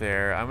get up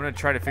there. I'm gonna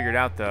try to figure it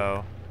out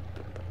though.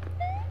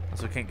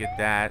 Also can't get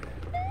that.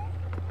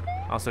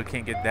 Also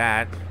can't get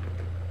that.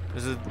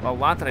 There's a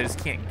lot that I just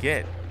can't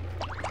get.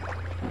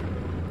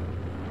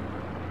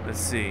 Let's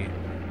see.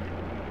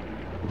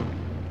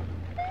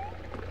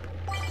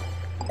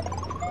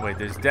 Wait,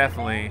 there's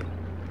definitely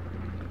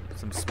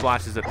some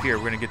splotches up here.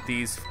 We're gonna get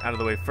these out of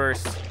the way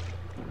first.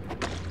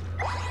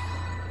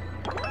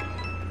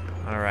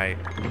 All right.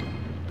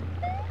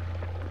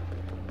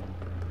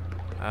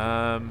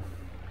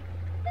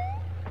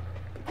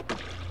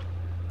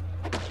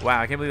 Wow,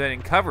 I can't believe I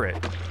didn't cover it.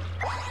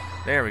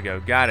 There we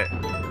go, got it.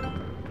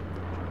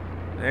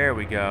 There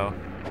we go.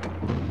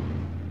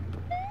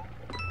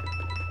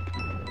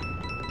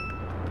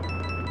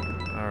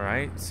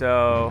 Alright,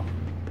 so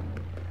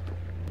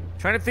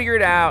trying to figure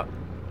it out.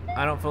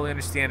 I don't fully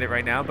understand it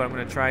right now, but I'm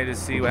gonna try to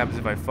see what happens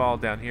if I fall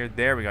down here.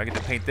 There we go, I get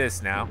to paint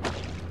this now,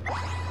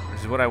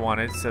 which is what I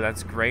wanted, so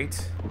that's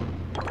great.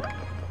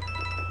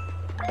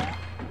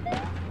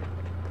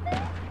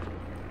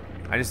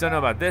 I just don't know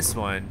about this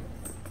one.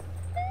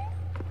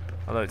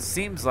 Although it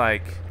seems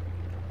like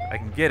I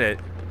can get it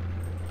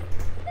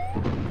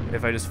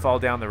if I just fall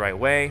down the right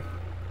way.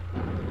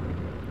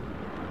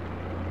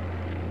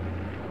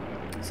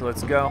 So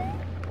let's go.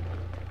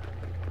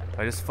 If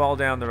I just fall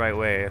down the right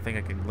way, I think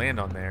I can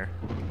land on there.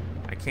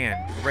 I can.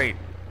 Great.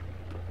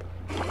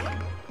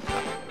 Oh,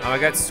 I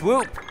got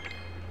swoop.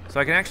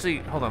 So I can actually,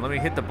 hold on, let me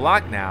hit the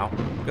block now.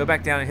 Go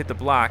back down and hit the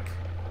block.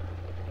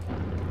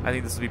 I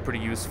think this will be pretty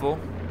useful.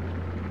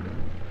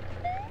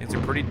 Things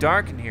are pretty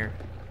dark in here.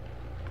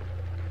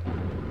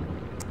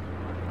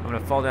 I'm gonna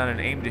fall down and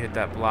aim to hit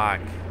that block.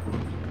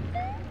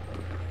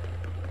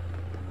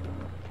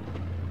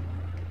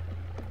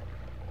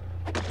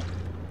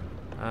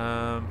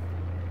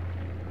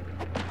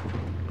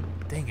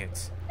 Dang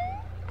it.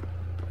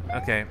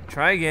 Okay,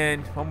 try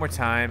again, one more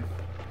time.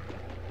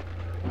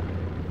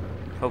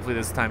 Hopefully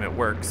this time it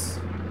works.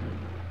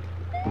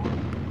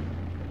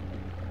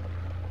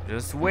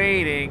 Just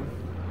waiting.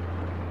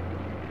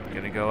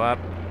 Gonna go up.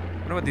 I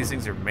wonder what these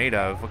things are made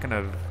of. What kind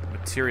of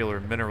material or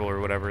mineral or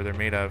whatever they're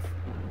made of.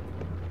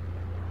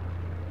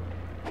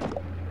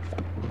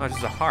 Oh, it's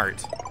just a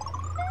heart.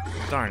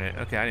 Darn it.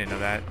 Okay, I didn't know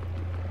that.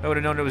 I would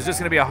have known it was just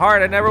gonna be a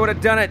heart. I never would have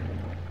done it.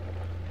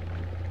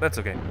 That's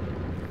okay.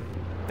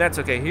 That's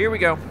okay. Here we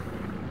go.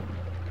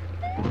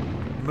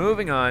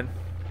 Moving on.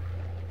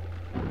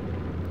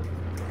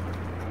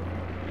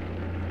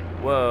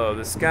 Whoa,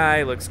 the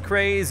sky looks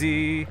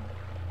crazy.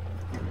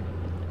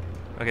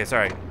 Okay,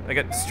 sorry. I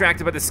got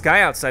distracted by the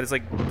sky outside. It's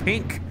like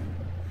pink.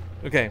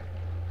 Okay.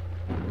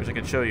 Wish I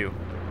could show you.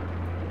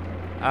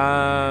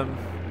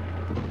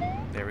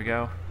 There we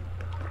go.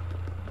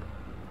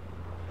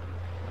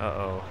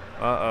 Uh-oh.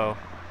 Uh-oh.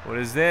 What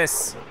is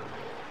this?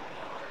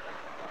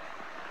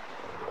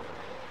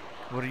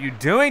 What are you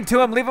doing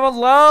to him? Leave him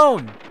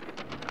alone!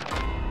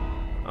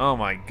 Oh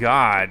my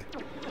god.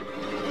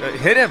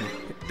 Hit him!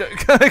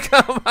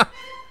 Come on!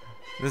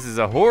 This is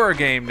a horror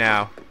game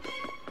now.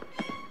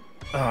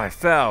 Oh, I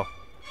fell.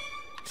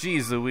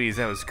 Jeez Louise,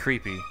 that was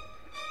creepy.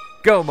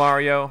 Go,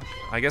 Mario.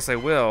 I guess I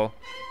will.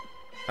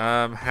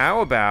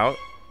 How about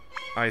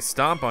I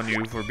stomp on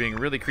you for being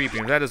really creepy?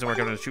 If that doesn't work,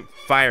 I'm gonna shoot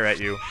fire at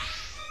you.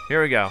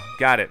 Here we go.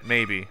 Got it,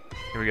 maybe.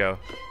 Here we go.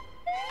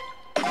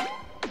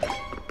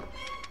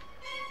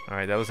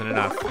 Alright, that wasn't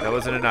enough. That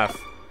wasn't enough.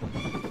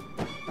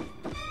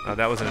 Oh,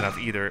 that wasn't enough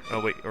either. Oh,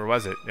 wait, or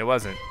was it? It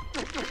wasn't.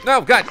 No,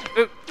 God!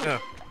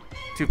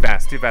 Too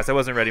fast, too fast. I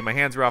wasn't ready. My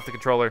hands were off the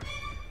controller.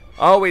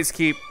 Always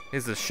keep...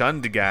 He's a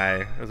shunned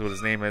guy. That's what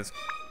his name is.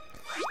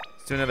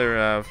 Let's do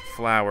another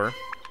flower.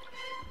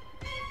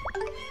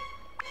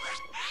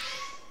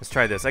 Let's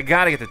try this. I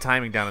gotta get the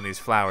timing down on these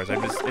flowers.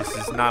 It's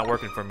just not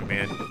working for me,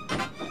 man.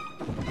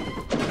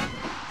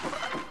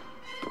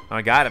 Oh,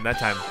 I got him that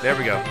time. There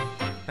we go.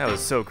 That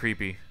was so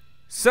creepy.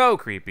 So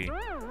creepy.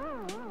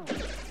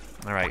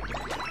 All right.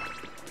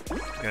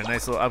 Got a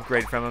nice little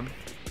upgrade from him.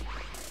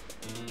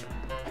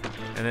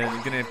 And then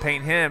I'm gonna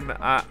paint him.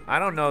 I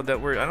don't know that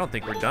I don't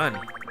think we're done.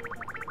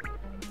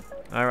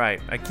 All right.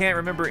 I can't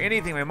remember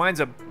anything. My mind's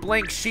a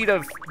blank sheet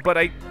of, but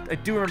I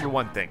do remember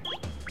one thing.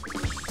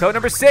 Toad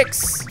number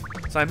 6.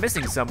 So I'm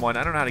missing someone.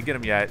 I don't know how to get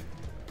him yet.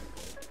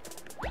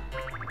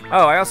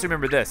 Oh, I also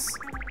remember this.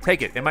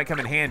 Take it. It might come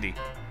in handy.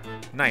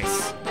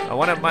 Nice. A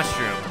 1-up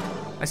mushroom.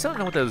 I still don't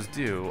know what those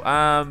do,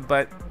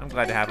 but I'm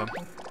glad to have them.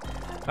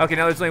 Okay,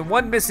 now there's only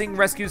one missing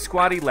rescue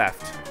squatty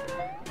left.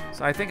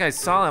 So I think I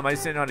saw him. I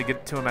just didn't know how to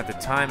get to him at the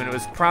time, and it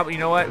was probably, you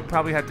know what?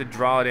 Probably had to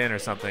draw it in or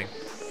something,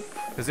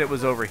 because it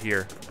was over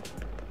here.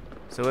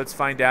 So let's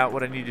find out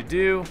what I need to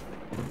do.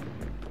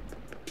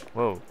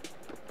 Whoa.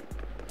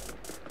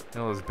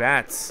 All those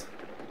bats.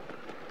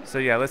 So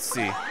yeah, let's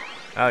see.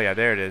 Oh yeah,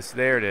 there it is.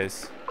 There it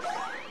is.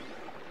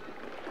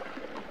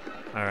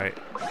 All right.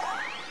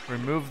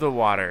 Remove the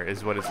water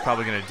is what it's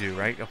probably gonna do,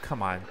 right? Oh,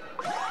 come on.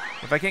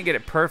 If I can't get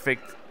it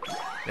perfect,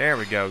 there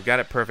we go. Got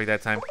it perfect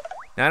that time.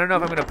 Now I don't know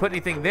if I'm gonna put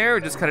anything there or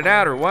just cut it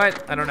out or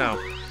what. I don't know.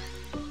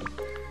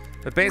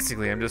 But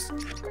basically, I'm just,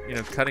 you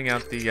know, cutting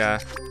out the.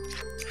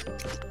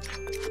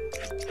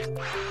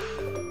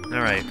 All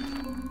right.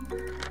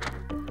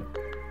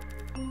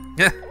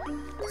 Yeah.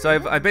 So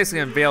I basically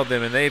unveiled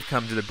them and they've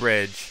come to the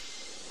bridge.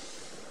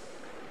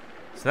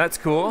 So that's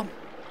cool.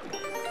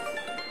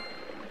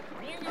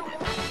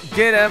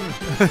 Get him!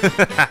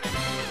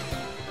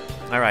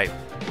 All right,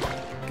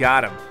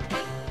 got him.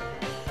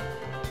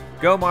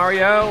 Go,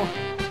 Mario!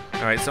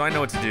 All right, so I know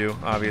what to do,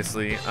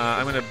 obviously.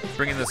 I'm gonna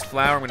bring in this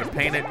flower, I'm gonna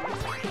paint it.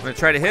 I'm gonna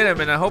try to hit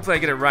him, and hopefully I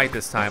get it right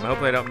this time.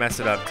 Hopefully I don't mess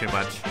it up too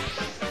much.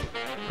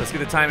 Let's get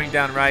the timing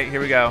down right,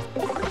 here we go.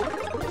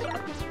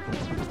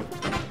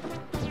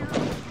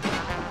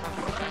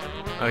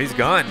 Oh, he's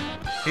gone.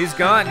 He's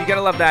gone, you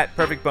gotta love that.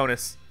 Perfect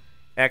bonus.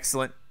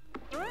 Excellent.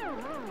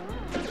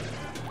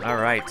 All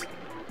right.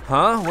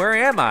 Huh? Where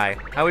am I?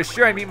 I was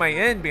sure I'd meet my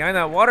end behind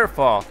that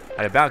waterfall.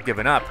 I'd about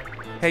given up.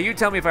 Hey, you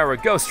tell me if I were a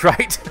ghost,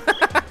 right?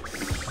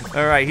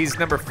 All right, he's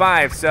number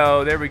 5,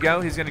 so there we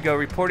go. He's gonna go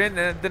report in,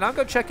 and then I'll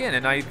go check in.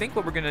 And I think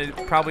what we're gonna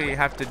probably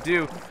have to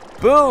do,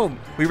 boom!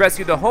 We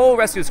rescued the whole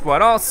rescue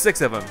squad, all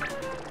 6 of them.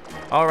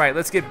 All right,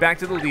 let's get back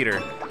to the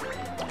leader.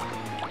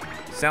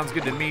 Sounds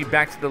good to me,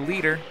 back to the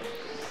leader.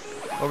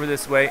 Over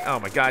this way, oh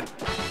my God.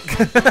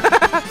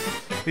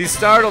 He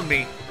startled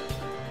me.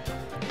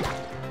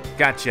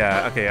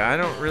 Gotcha. Okay, I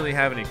don't really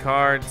have any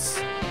cards.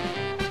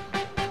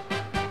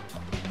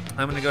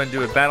 I'm gonna go ahead and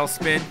do a battle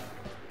spin.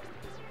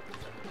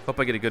 Hope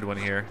I get a good one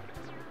here.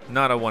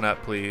 Not a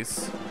 1-up,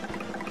 please.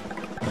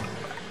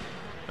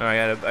 All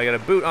right, I got a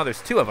boot. Oh,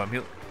 there's 2 of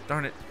them.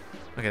 Darn it.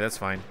 Okay, that's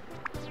fine.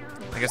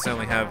 I guess I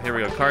only have. Here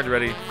we go. Cards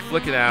ready.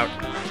 Flick it out.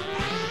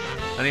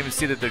 I didn't even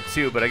see that there are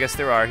 2, but I guess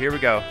there are. Here we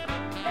go.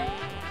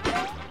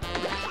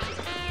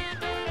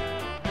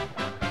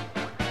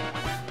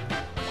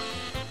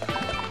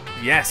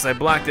 Yes, I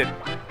blocked it.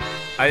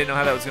 I didn't know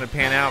how that was going to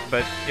pan out,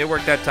 but it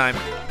worked that time.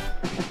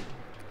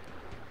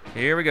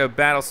 Here we go,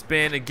 battle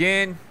spin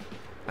again.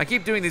 I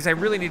keep doing these. I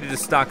really needed to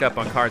stock up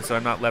on cards so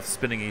I'm not left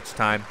spinning each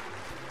time.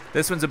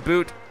 This one's a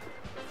boot.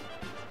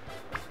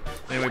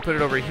 Then we put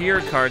it over here.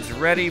 Cards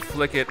ready.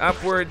 Flick it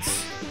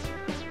upwards.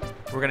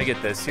 We're gonna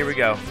get this. Here we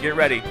go. Get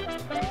ready.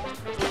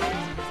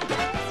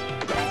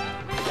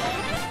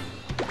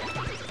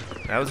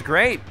 That was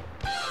great.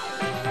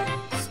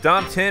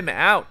 Stomped him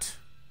out.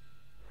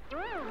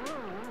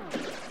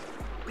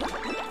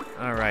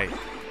 All right.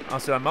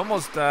 Also, I'm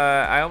almost,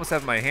 I almost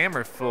have my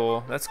hammer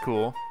full. That's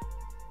cool.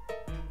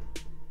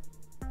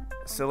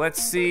 So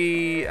let's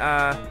see,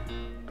 I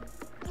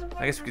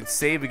guess we could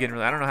save again.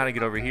 I don't know how to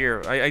get over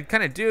here. I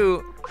kind of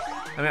do.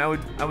 I mean,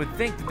 I would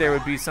think that there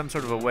would be some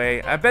sort of a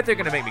way. I bet they're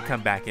gonna make me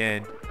come back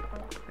in,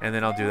 and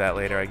then I'll do that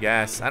later, I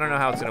guess. I don't know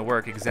how it's gonna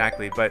work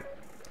exactly, but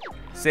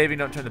saving,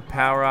 don't turn the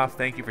power off.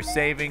 Thank you for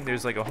saving.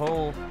 There's like a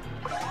whole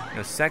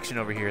section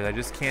over here that I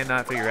just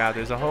cannot figure out.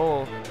 There's a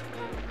whole,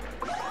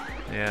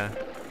 yeah.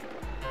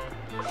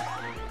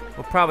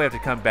 We'll probably have to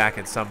come back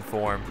in some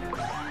form.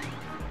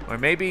 Or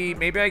maybe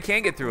I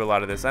can get through a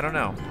lot of this. I don't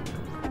know.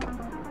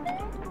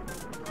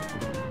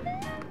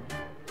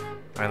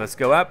 All right, let's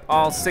go up.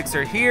 All 6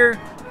 are here.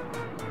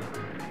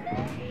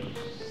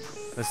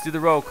 Let's do the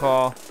roll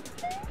call.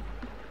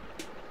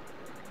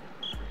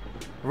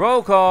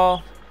 Roll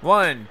call.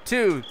 1,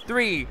 2,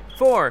 3,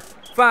 4,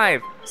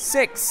 5,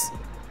 6.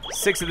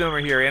 6 of them are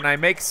here, and I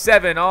make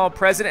 7, all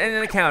present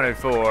and accounted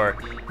for.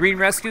 Green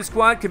Rescue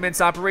Squad,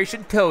 commence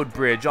Operation Code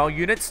Bridge. All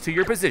units to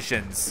your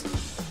positions.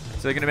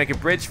 So they're gonna make a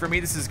bridge for me.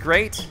 This is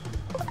great.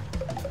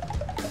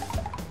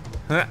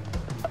 Huh.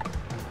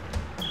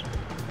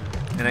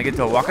 And I get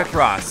to walk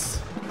across.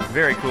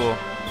 Very cool.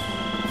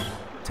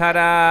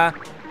 Ta-da!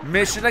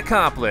 Mission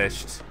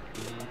accomplished.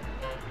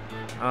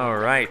 All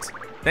right.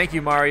 Thank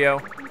you,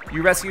 Mario.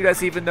 You rescued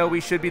us even though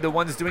we should be the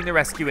ones doing the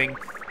rescuing.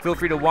 Feel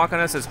free to walk on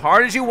us as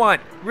hard as you want.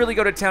 Really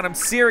go to town, I'm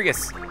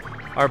serious.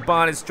 Our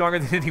bond is stronger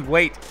than any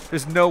weight.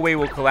 There's no way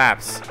we'll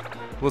collapse.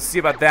 We'll see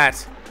about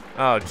that.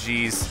 Oh,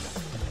 jeez.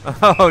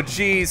 Oh,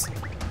 jeez.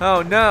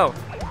 Oh, no.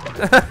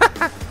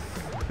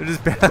 They're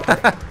just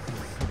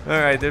all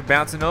right, they're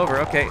bouncing over.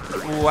 Okay,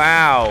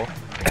 wow.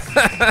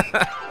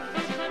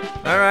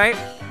 All right,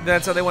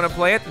 that's how they want to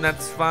play it, and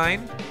that's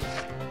fine.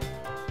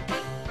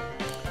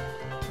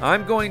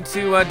 I'm going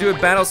to do a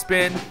battle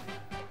spin.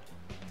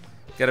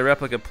 Got a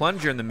replica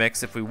plunger in the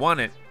mix if we want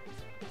it.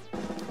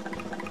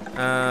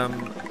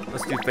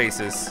 Let's do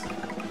faces.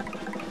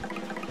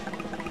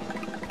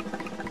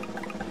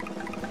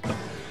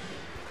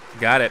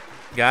 Got it,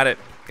 got it.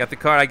 Got the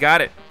card, I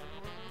got it.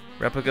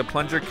 Replica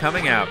plunger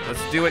coming out.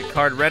 Let's do it,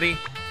 card ready.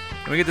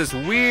 And we get this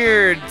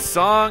weird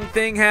song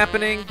thing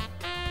happening.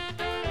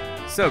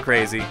 So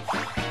crazy.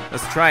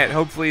 Let's try it.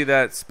 Hopefully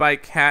that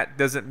spike hat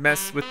doesn't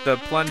mess with the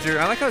plunger.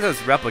 I like how it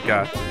says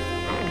replica.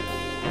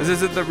 This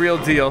isn't the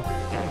real deal.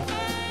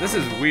 This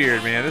is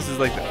weird, man. This is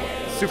like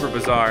super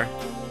bizarre.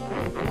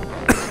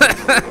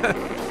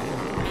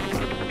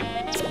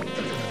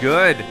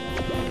 Good.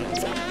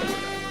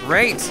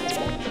 Great.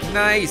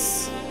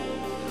 Nice.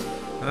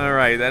 All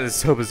right, that is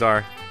so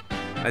bizarre.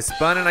 I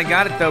spun and I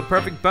got it though.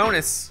 Perfect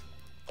bonus.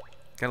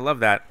 Gotta love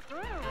that.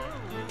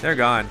 They're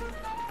gone.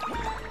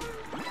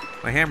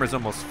 My hammer's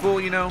almost full,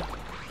 you know.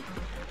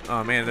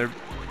 Oh man, they're...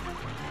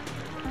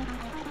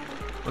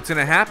 What's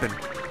gonna happen?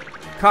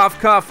 Cough,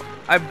 cough.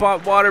 I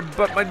bought water,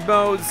 but my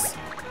nose.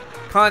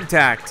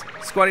 Contact.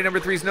 Squatty number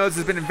 3's nose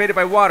has been invaded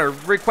by water.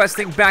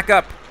 Requesting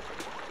backup.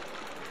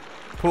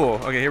 Pull.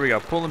 Okay, here we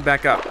go. Pull him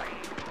back up.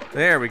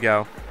 There we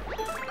go.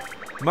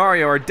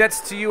 Mario, our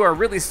debts to you are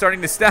really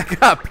starting to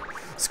stack up.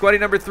 Squatty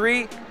number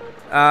 3.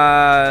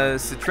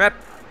 Citrep.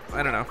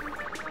 I don't know.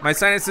 My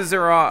sinuses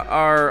are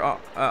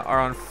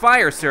on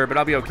fire, sir, but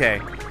I'll be okay.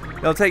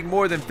 It'll take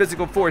more than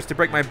physical force to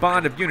break my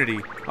bond of unity.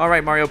 All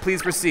right, Mario,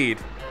 please proceed.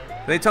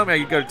 They told me I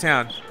could go to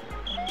town.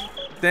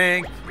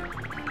 Thank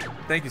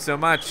you so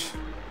much.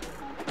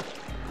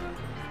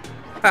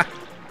 Ha.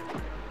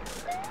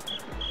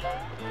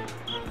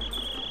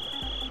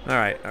 All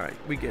right,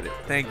 we get it.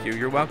 Thank you,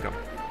 you're welcome.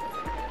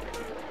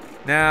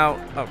 Now,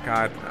 oh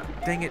God,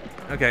 dang it.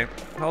 Okay,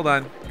 hold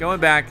on,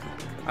 going back.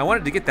 I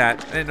wanted to get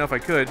that, I didn't know if I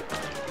could.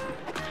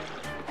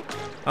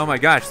 Oh my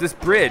gosh, this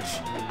bridge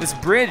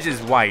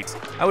is white.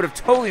 I would have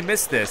totally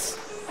missed this.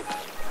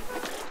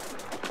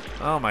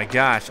 Oh my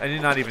gosh, I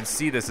did not even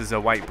see this as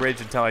a white bridge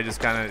until I just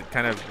kind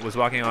of was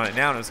walking on it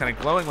now, and it was kind of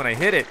glowing when I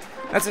hit it.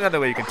 That's another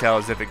way you can tell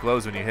is if it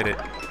glows when you hit it.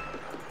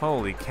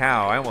 Holy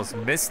cow, I almost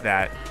missed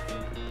that.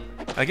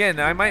 Again,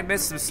 I might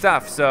miss some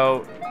stuff,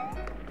 so,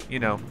 you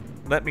know,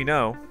 let me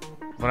know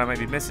what I might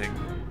be missing.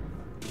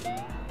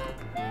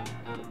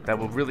 That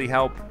will really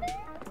help.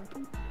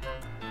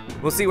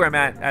 We'll see where I'm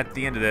at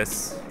the end of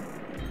this.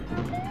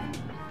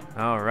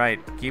 All right,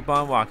 keep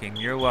on walking.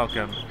 You're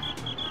welcome.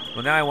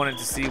 Well, now I wanted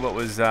to see what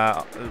was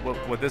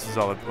what this was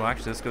all about. Well,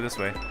 actually, let's go this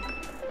way.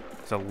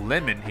 There's a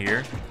lemon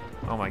here.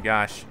 Oh my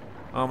gosh.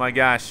 Oh my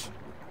gosh.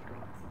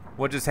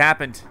 What just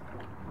happened?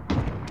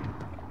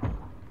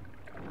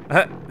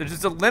 There's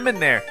just a lemon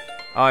there.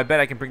 Oh, I bet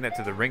I can bring that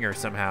to the ringer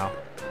somehow.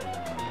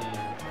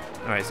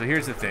 All right, so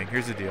here's the thing.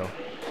 Here's the deal.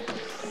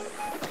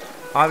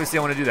 Obviously,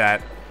 I want to do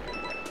that.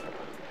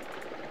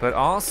 But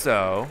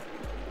also,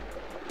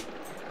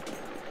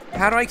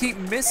 How do I keep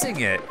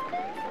missing it?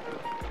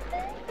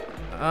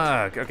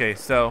 Ugh, okay,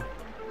 so.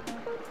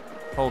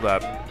 Hold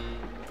up.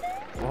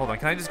 Well, hold on,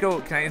 can I just go,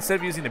 instead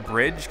of using the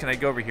bridge, can I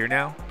go over here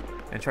now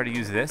and try to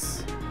use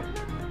this?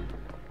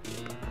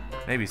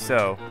 Maybe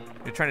so.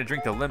 You're trying to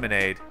drink the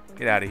lemonade.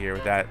 Get out of here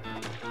with that.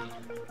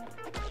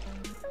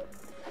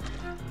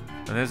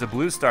 And there's a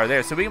blue star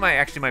there, so we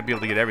might be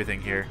able to get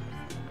everything here.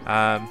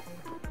 So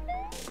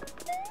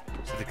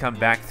to come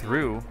back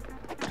through.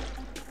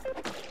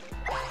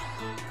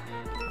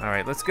 All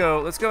right, let's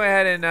go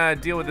ahead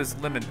and deal with this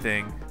lemon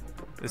thing.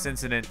 This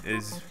incident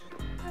is.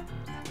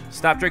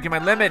 Stop drinking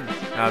my lemon.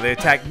 Oh, they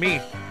attacked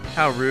me.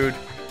 How rude.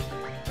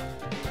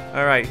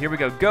 All right, here we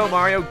go. Go,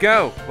 Mario,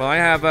 go. Well, I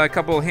have a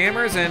couple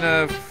hammers and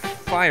a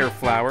fire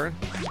flower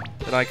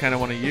that I kind of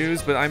want to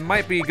use, but I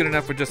might be good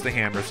enough with just a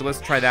hammer, so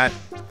let's try that.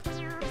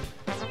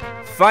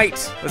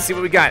 Fight. Let's see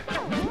what we got.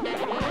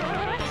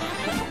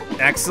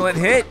 Excellent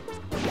hit.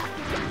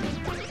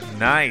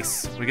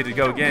 Nice. We get to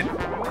go again.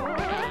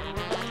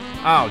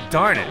 Oh,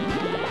 darn it.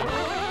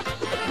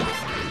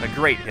 A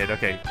great hit.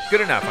 Okay,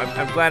 good enough.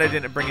 I'm glad I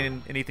didn't bring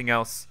in anything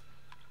else.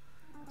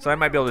 So I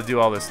might be able to do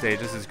all this stage.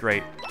 This is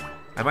great.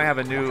 I might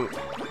have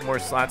more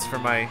slots for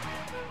my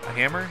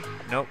hammer.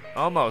 Nope,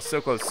 almost,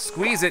 so close.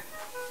 Squeeze it.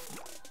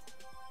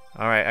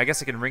 All right, I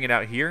guess I can ring it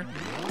out here.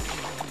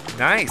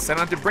 Nice, I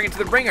don't have to bring it to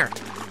the ringer.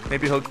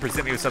 Maybe he'll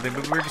present me with something,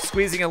 but we're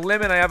squeezing a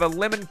lemon. I have a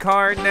lemon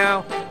card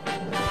now.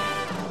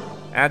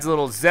 Adds a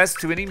little zest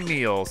to any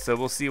meal, so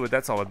we'll see what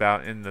that's all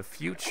about in the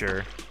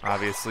future,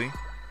 obviously.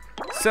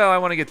 So I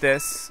want to get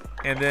this,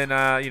 and then,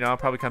 you know, I'll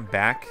probably come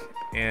back,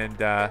 and,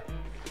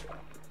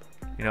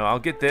 you know, I'll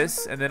get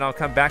this, and then I'll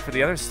come back for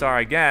the other star,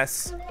 I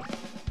guess.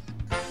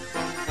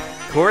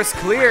 Course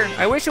clear.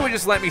 I wish it would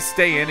just let me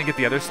stay in and get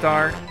the other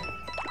star.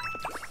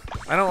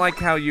 I don't like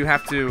how you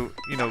have to,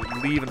 you know,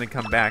 leave and then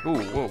come back.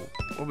 Ooh, whoa.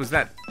 What was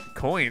that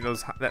coin?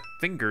 That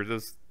finger,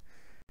 those.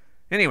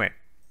 Anyway,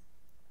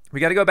 we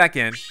got to go back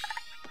in.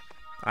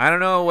 I don't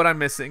know what I'm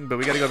missing, but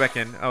we got to go back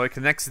in. Oh, it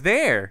connects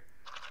there.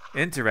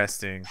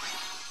 Interesting.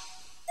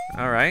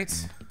 All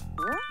right.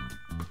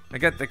 I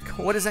got the.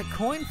 What is that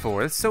coin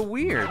for? That's so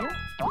weird.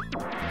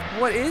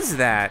 What is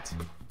that?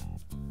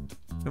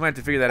 We might have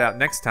to figure that out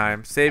next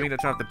time. Saving to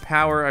turn off the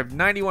power. I have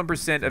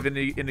 91% of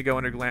Indigo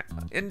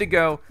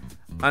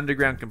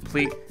Underground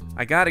complete.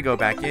 I gotta go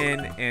back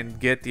in and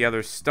get the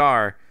other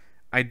star.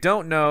 I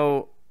don't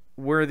know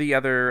where the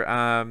other,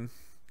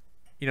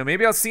 you know,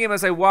 maybe I'll see him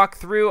as I walk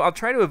through. I'll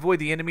try to avoid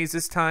the enemies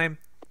this time.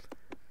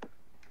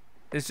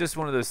 It's just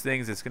one of those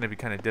things that's gonna be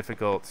kind of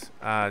difficult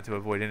to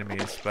avoid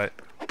enemies, but.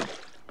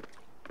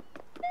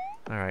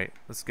 All right,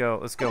 let's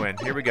go in.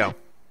 Here we go.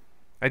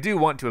 I do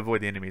want to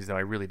avoid the enemies, though. I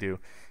really do.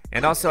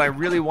 And also, I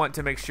really want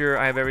to make sure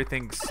I have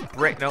everything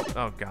sprayed. Nope.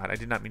 Oh, God. I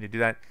did not mean to do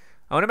that.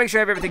 I want to make sure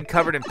I have everything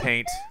covered in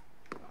paint.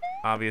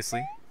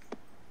 Obviously.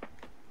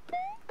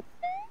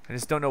 I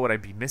just don't know what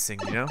I'd be missing,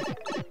 you know?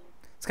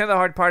 It's kind of the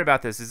hard part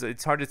about this. Is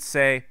it's hard to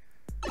say,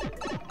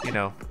 you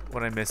know,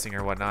 what I'm missing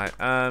or whatnot.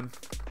 No,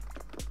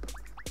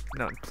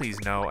 please,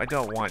 no. I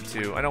don't want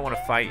to. I don't want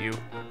to fight you.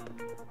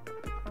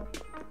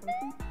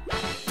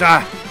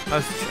 Ah!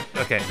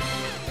 Okay.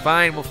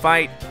 Fine, we'll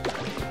fight.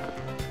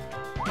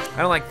 I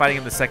don't like fighting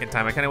him the second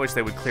time. I kind of wish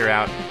they would clear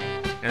out,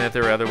 and that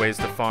there were other ways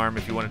to farm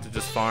if you wanted to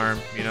just farm,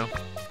 you know?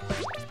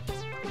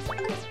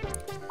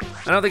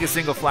 I don't think a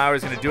single flower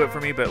is going to do it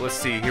for me, but let's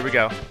see. Here we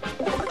go.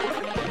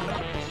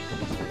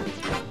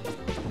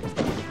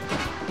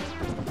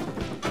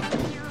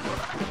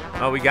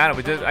 Oh, we got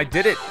it. I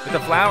did it with the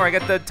flower. I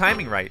got the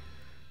timing right.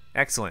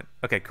 Excellent.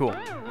 Okay, cool.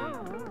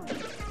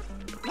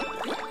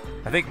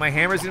 I think my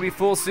hammer's going to be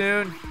full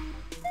soon.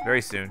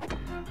 Very soon.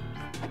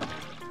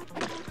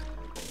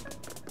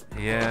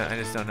 Yeah, I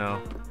just don't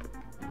know.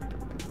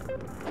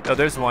 Oh,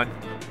 there's one.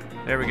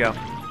 There we go.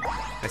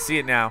 I see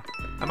it now.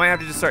 I might have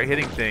to just start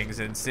hitting things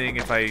and seeing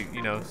if I,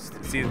 you know,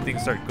 see if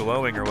things start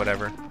glowing or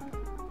whatever.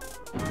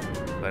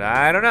 But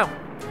I don't know.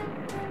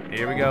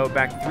 Here we go,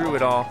 back through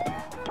it all.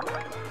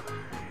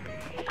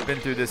 Been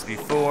through this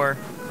before.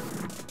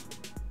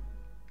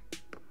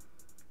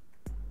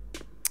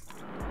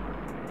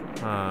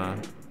 I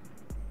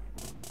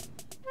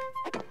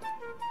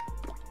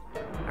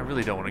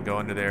really don't want to go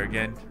under there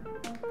again.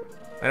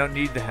 I don't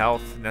need the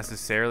health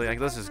necessarily. Like,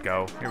 let's just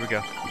go. Here we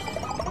go.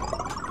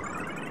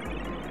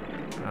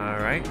 All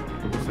right.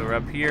 So we're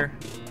up here.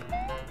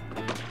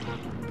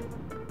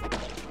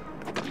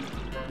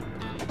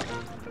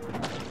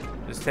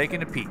 Just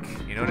taking a peek.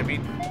 You know what I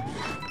mean?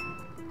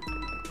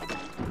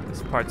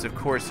 This part's, of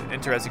course,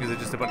 interesting because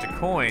it's just a bunch of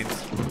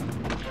coins.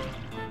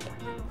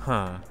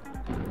 Huh.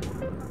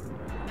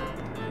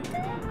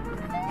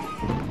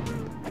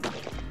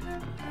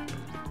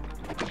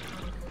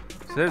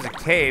 So there's a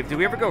cave. Did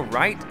we ever go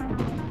right?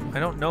 I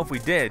don't know if we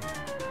did.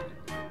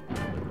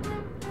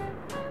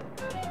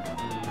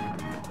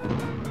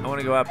 I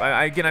want to go up.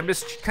 Again, I'm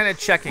just kind of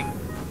checking.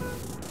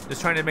 Just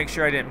trying to make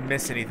sure I didn't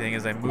miss anything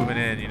as I'm moving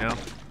in, you know?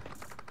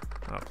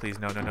 Oh, please,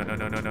 no, no, no, no,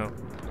 no, no, no. All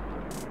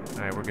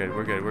right, we're good,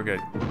 we're good, we're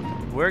good.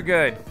 We're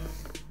good.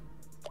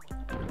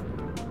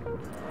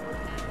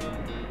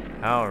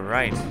 All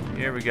right,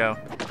 here we go.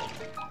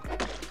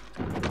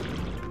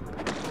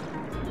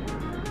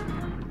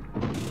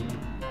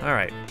 All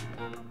right.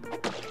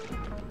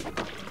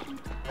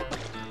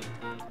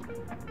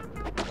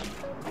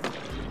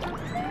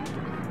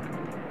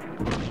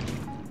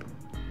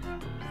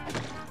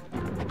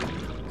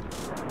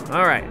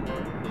 All right.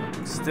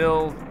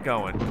 Still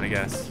going, I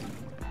guess.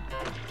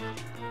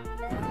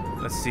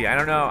 Let's see. I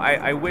don't know.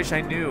 I wish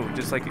I knew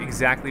just like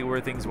exactly where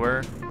things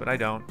were, but I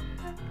don't.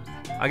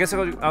 I guess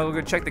I'll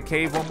go check the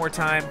cave one more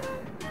time.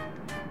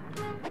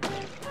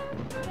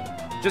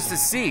 Just to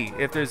see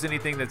if there's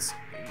anything that's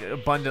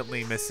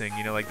abundantly missing,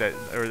 you know, like that,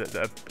 or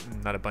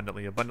not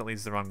abundantly. Abundantly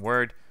is the wrong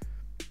word.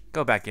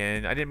 Go back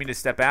in. I didn't mean to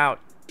step out.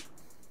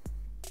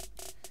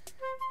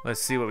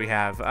 Let's see what we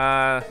have.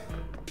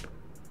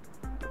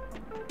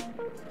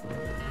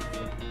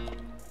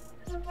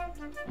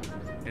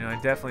 You know, I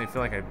definitely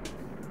feel like I...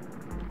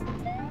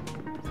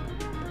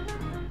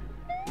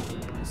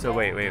 So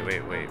wait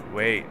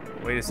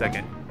a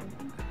second.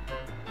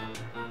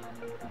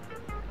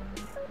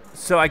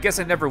 So I guess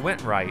I never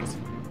went right.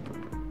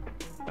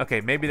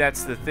 Okay, maybe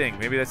that's the thing.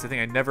 Maybe that's the thing.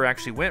 I never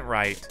actually went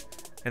right,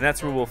 and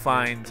that's where we'll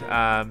find.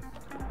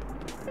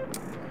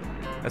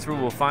 That's where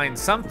we'll find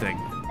something.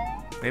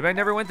 Maybe I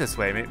never went this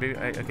way. Maybe.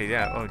 Okay,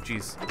 yeah. Oh,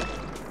 jeez.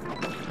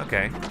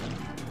 Okay.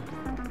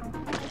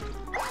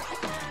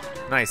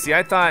 Nice. See,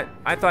 I thought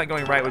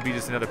going right would be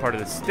just another part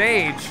of the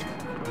stage.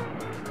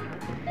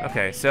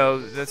 Okay, so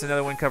that's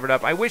another one covered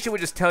up. I wish it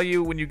would just tell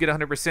you when you get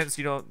 100% so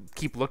you don't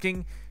keep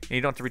looking and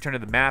you don't have to return to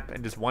the map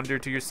and just wonder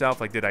to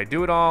yourself, like, did I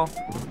do it all?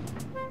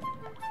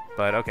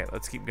 But okay,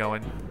 let's keep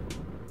going.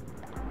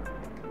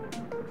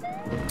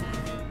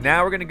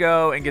 Now we're gonna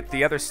go and get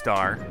the other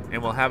star, and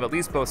we'll have at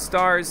least both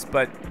stars,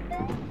 but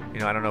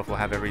you know, I don't know if we'll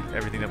have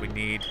everything that we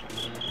need.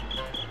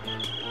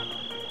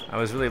 I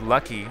was really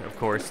lucky, of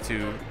course,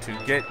 to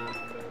get.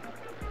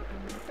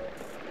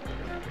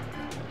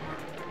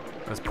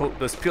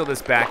 Let's peel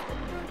this back.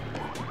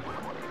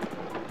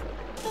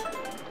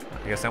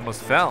 I guess I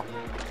almost fell.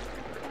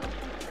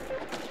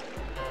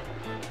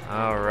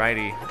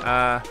 Alrighty.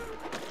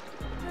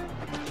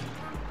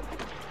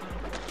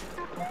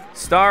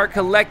 Star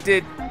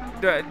collected.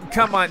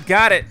 Come on,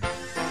 got it.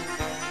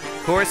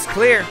 Course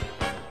clear.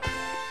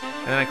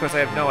 And then, of course, I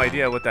have no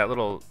idea what that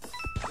little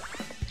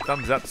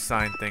thumbs up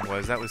sign thing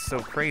was. That was so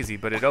crazy,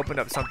 but it opened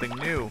up something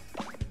new.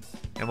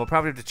 And we'll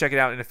probably have to check it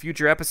out in a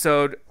future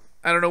episode.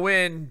 I don't know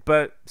when,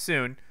 but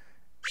soon.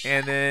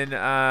 And then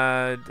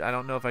I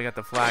don't know if I got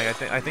the flag.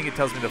 I think it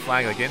tells me the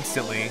flag like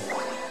instantly.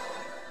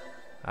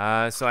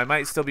 So I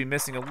might still be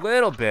missing a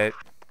little bit.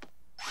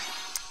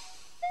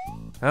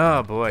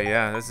 Oh boy,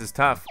 yeah, this is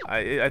tough.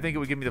 I think it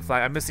would give me the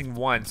flag. I'm missing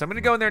one, so I'm gonna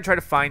go in there and try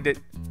to find it.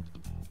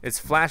 It's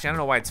flashing. I don't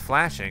know why it's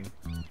flashing.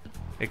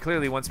 It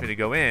clearly wants me to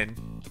go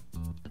in.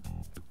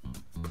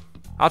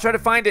 I'll try to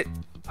find it.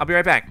 I'll be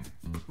right back.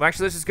 Well,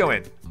 actually, let's just go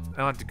in. I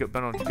don't have to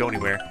go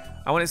anywhere.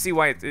 I want to see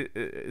why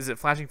is it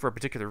flashing for a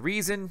particular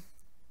reason?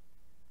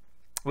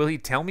 Will he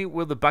tell me?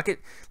 Will the bucket?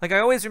 Like, I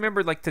always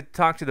remember like to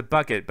talk to the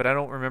bucket, but I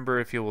don't remember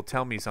if he will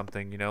tell me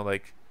something. You know,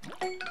 like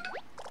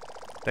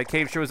that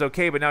cave sure was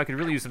okay, but now I could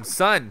really use some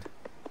sun.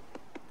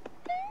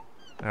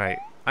 All right,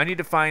 I need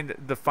to find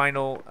the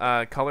final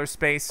color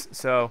space,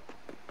 so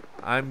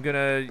I'm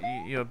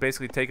gonna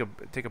basically take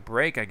a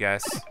break, I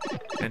guess,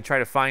 and try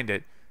to find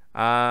it.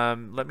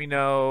 Let me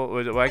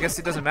know. Well, I guess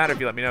it doesn't matter if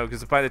you let me know,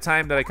 because by the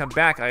time that I come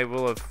back, I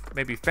will have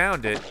maybe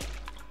found it.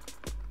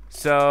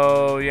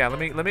 So yeah, let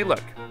me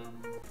look.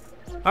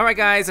 All right,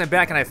 guys, I'm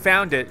back and I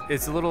found it.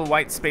 It's a little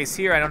white space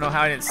here. I don't know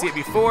how I didn't see it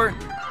before.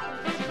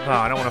 Oh,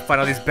 I don't want to fight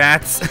all these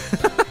bats.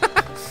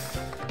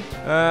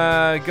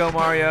 Go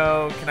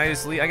Mario. Can I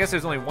just leave? I guess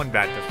there's only one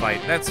bat to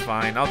fight. That's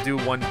fine. I'll do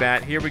one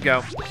bat. Here we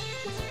go.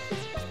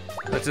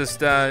 Let's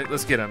just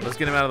let's get him. Let's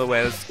get him out of the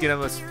way. Let's get him.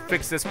 Let's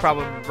fix this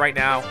problem right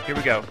now. Here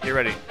we go. Get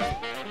ready.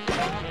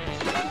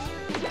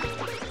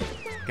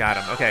 Got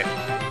him. Okay.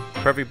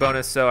 Perfect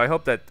bonus. So I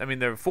hope that, I mean,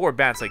 there were 4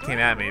 bats that came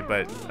at me,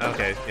 but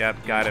okay.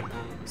 Yep. Got him.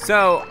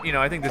 So,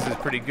 I think this is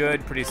pretty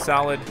good, pretty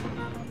solid.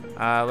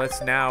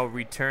 Let's now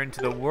return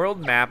to the world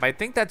map. I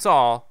think that's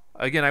all.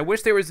 Again, I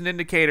wish there was an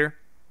indicator,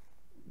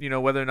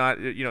 whether or not,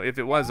 if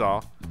it was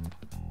all.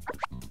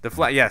 The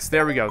flag, yes,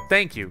 there we go.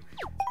 Thank you.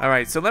 All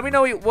right, so let me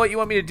know what you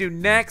want me to do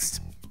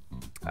next.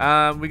 We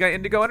got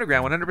Indigo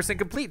Underground, 100%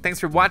 complete. Thanks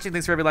for watching.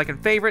 Thanks for every like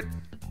and favorite.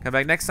 Come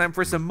back next time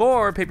for some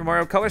more Paper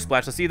Mario Color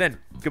Splash. I'll see you then.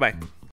 Goodbye.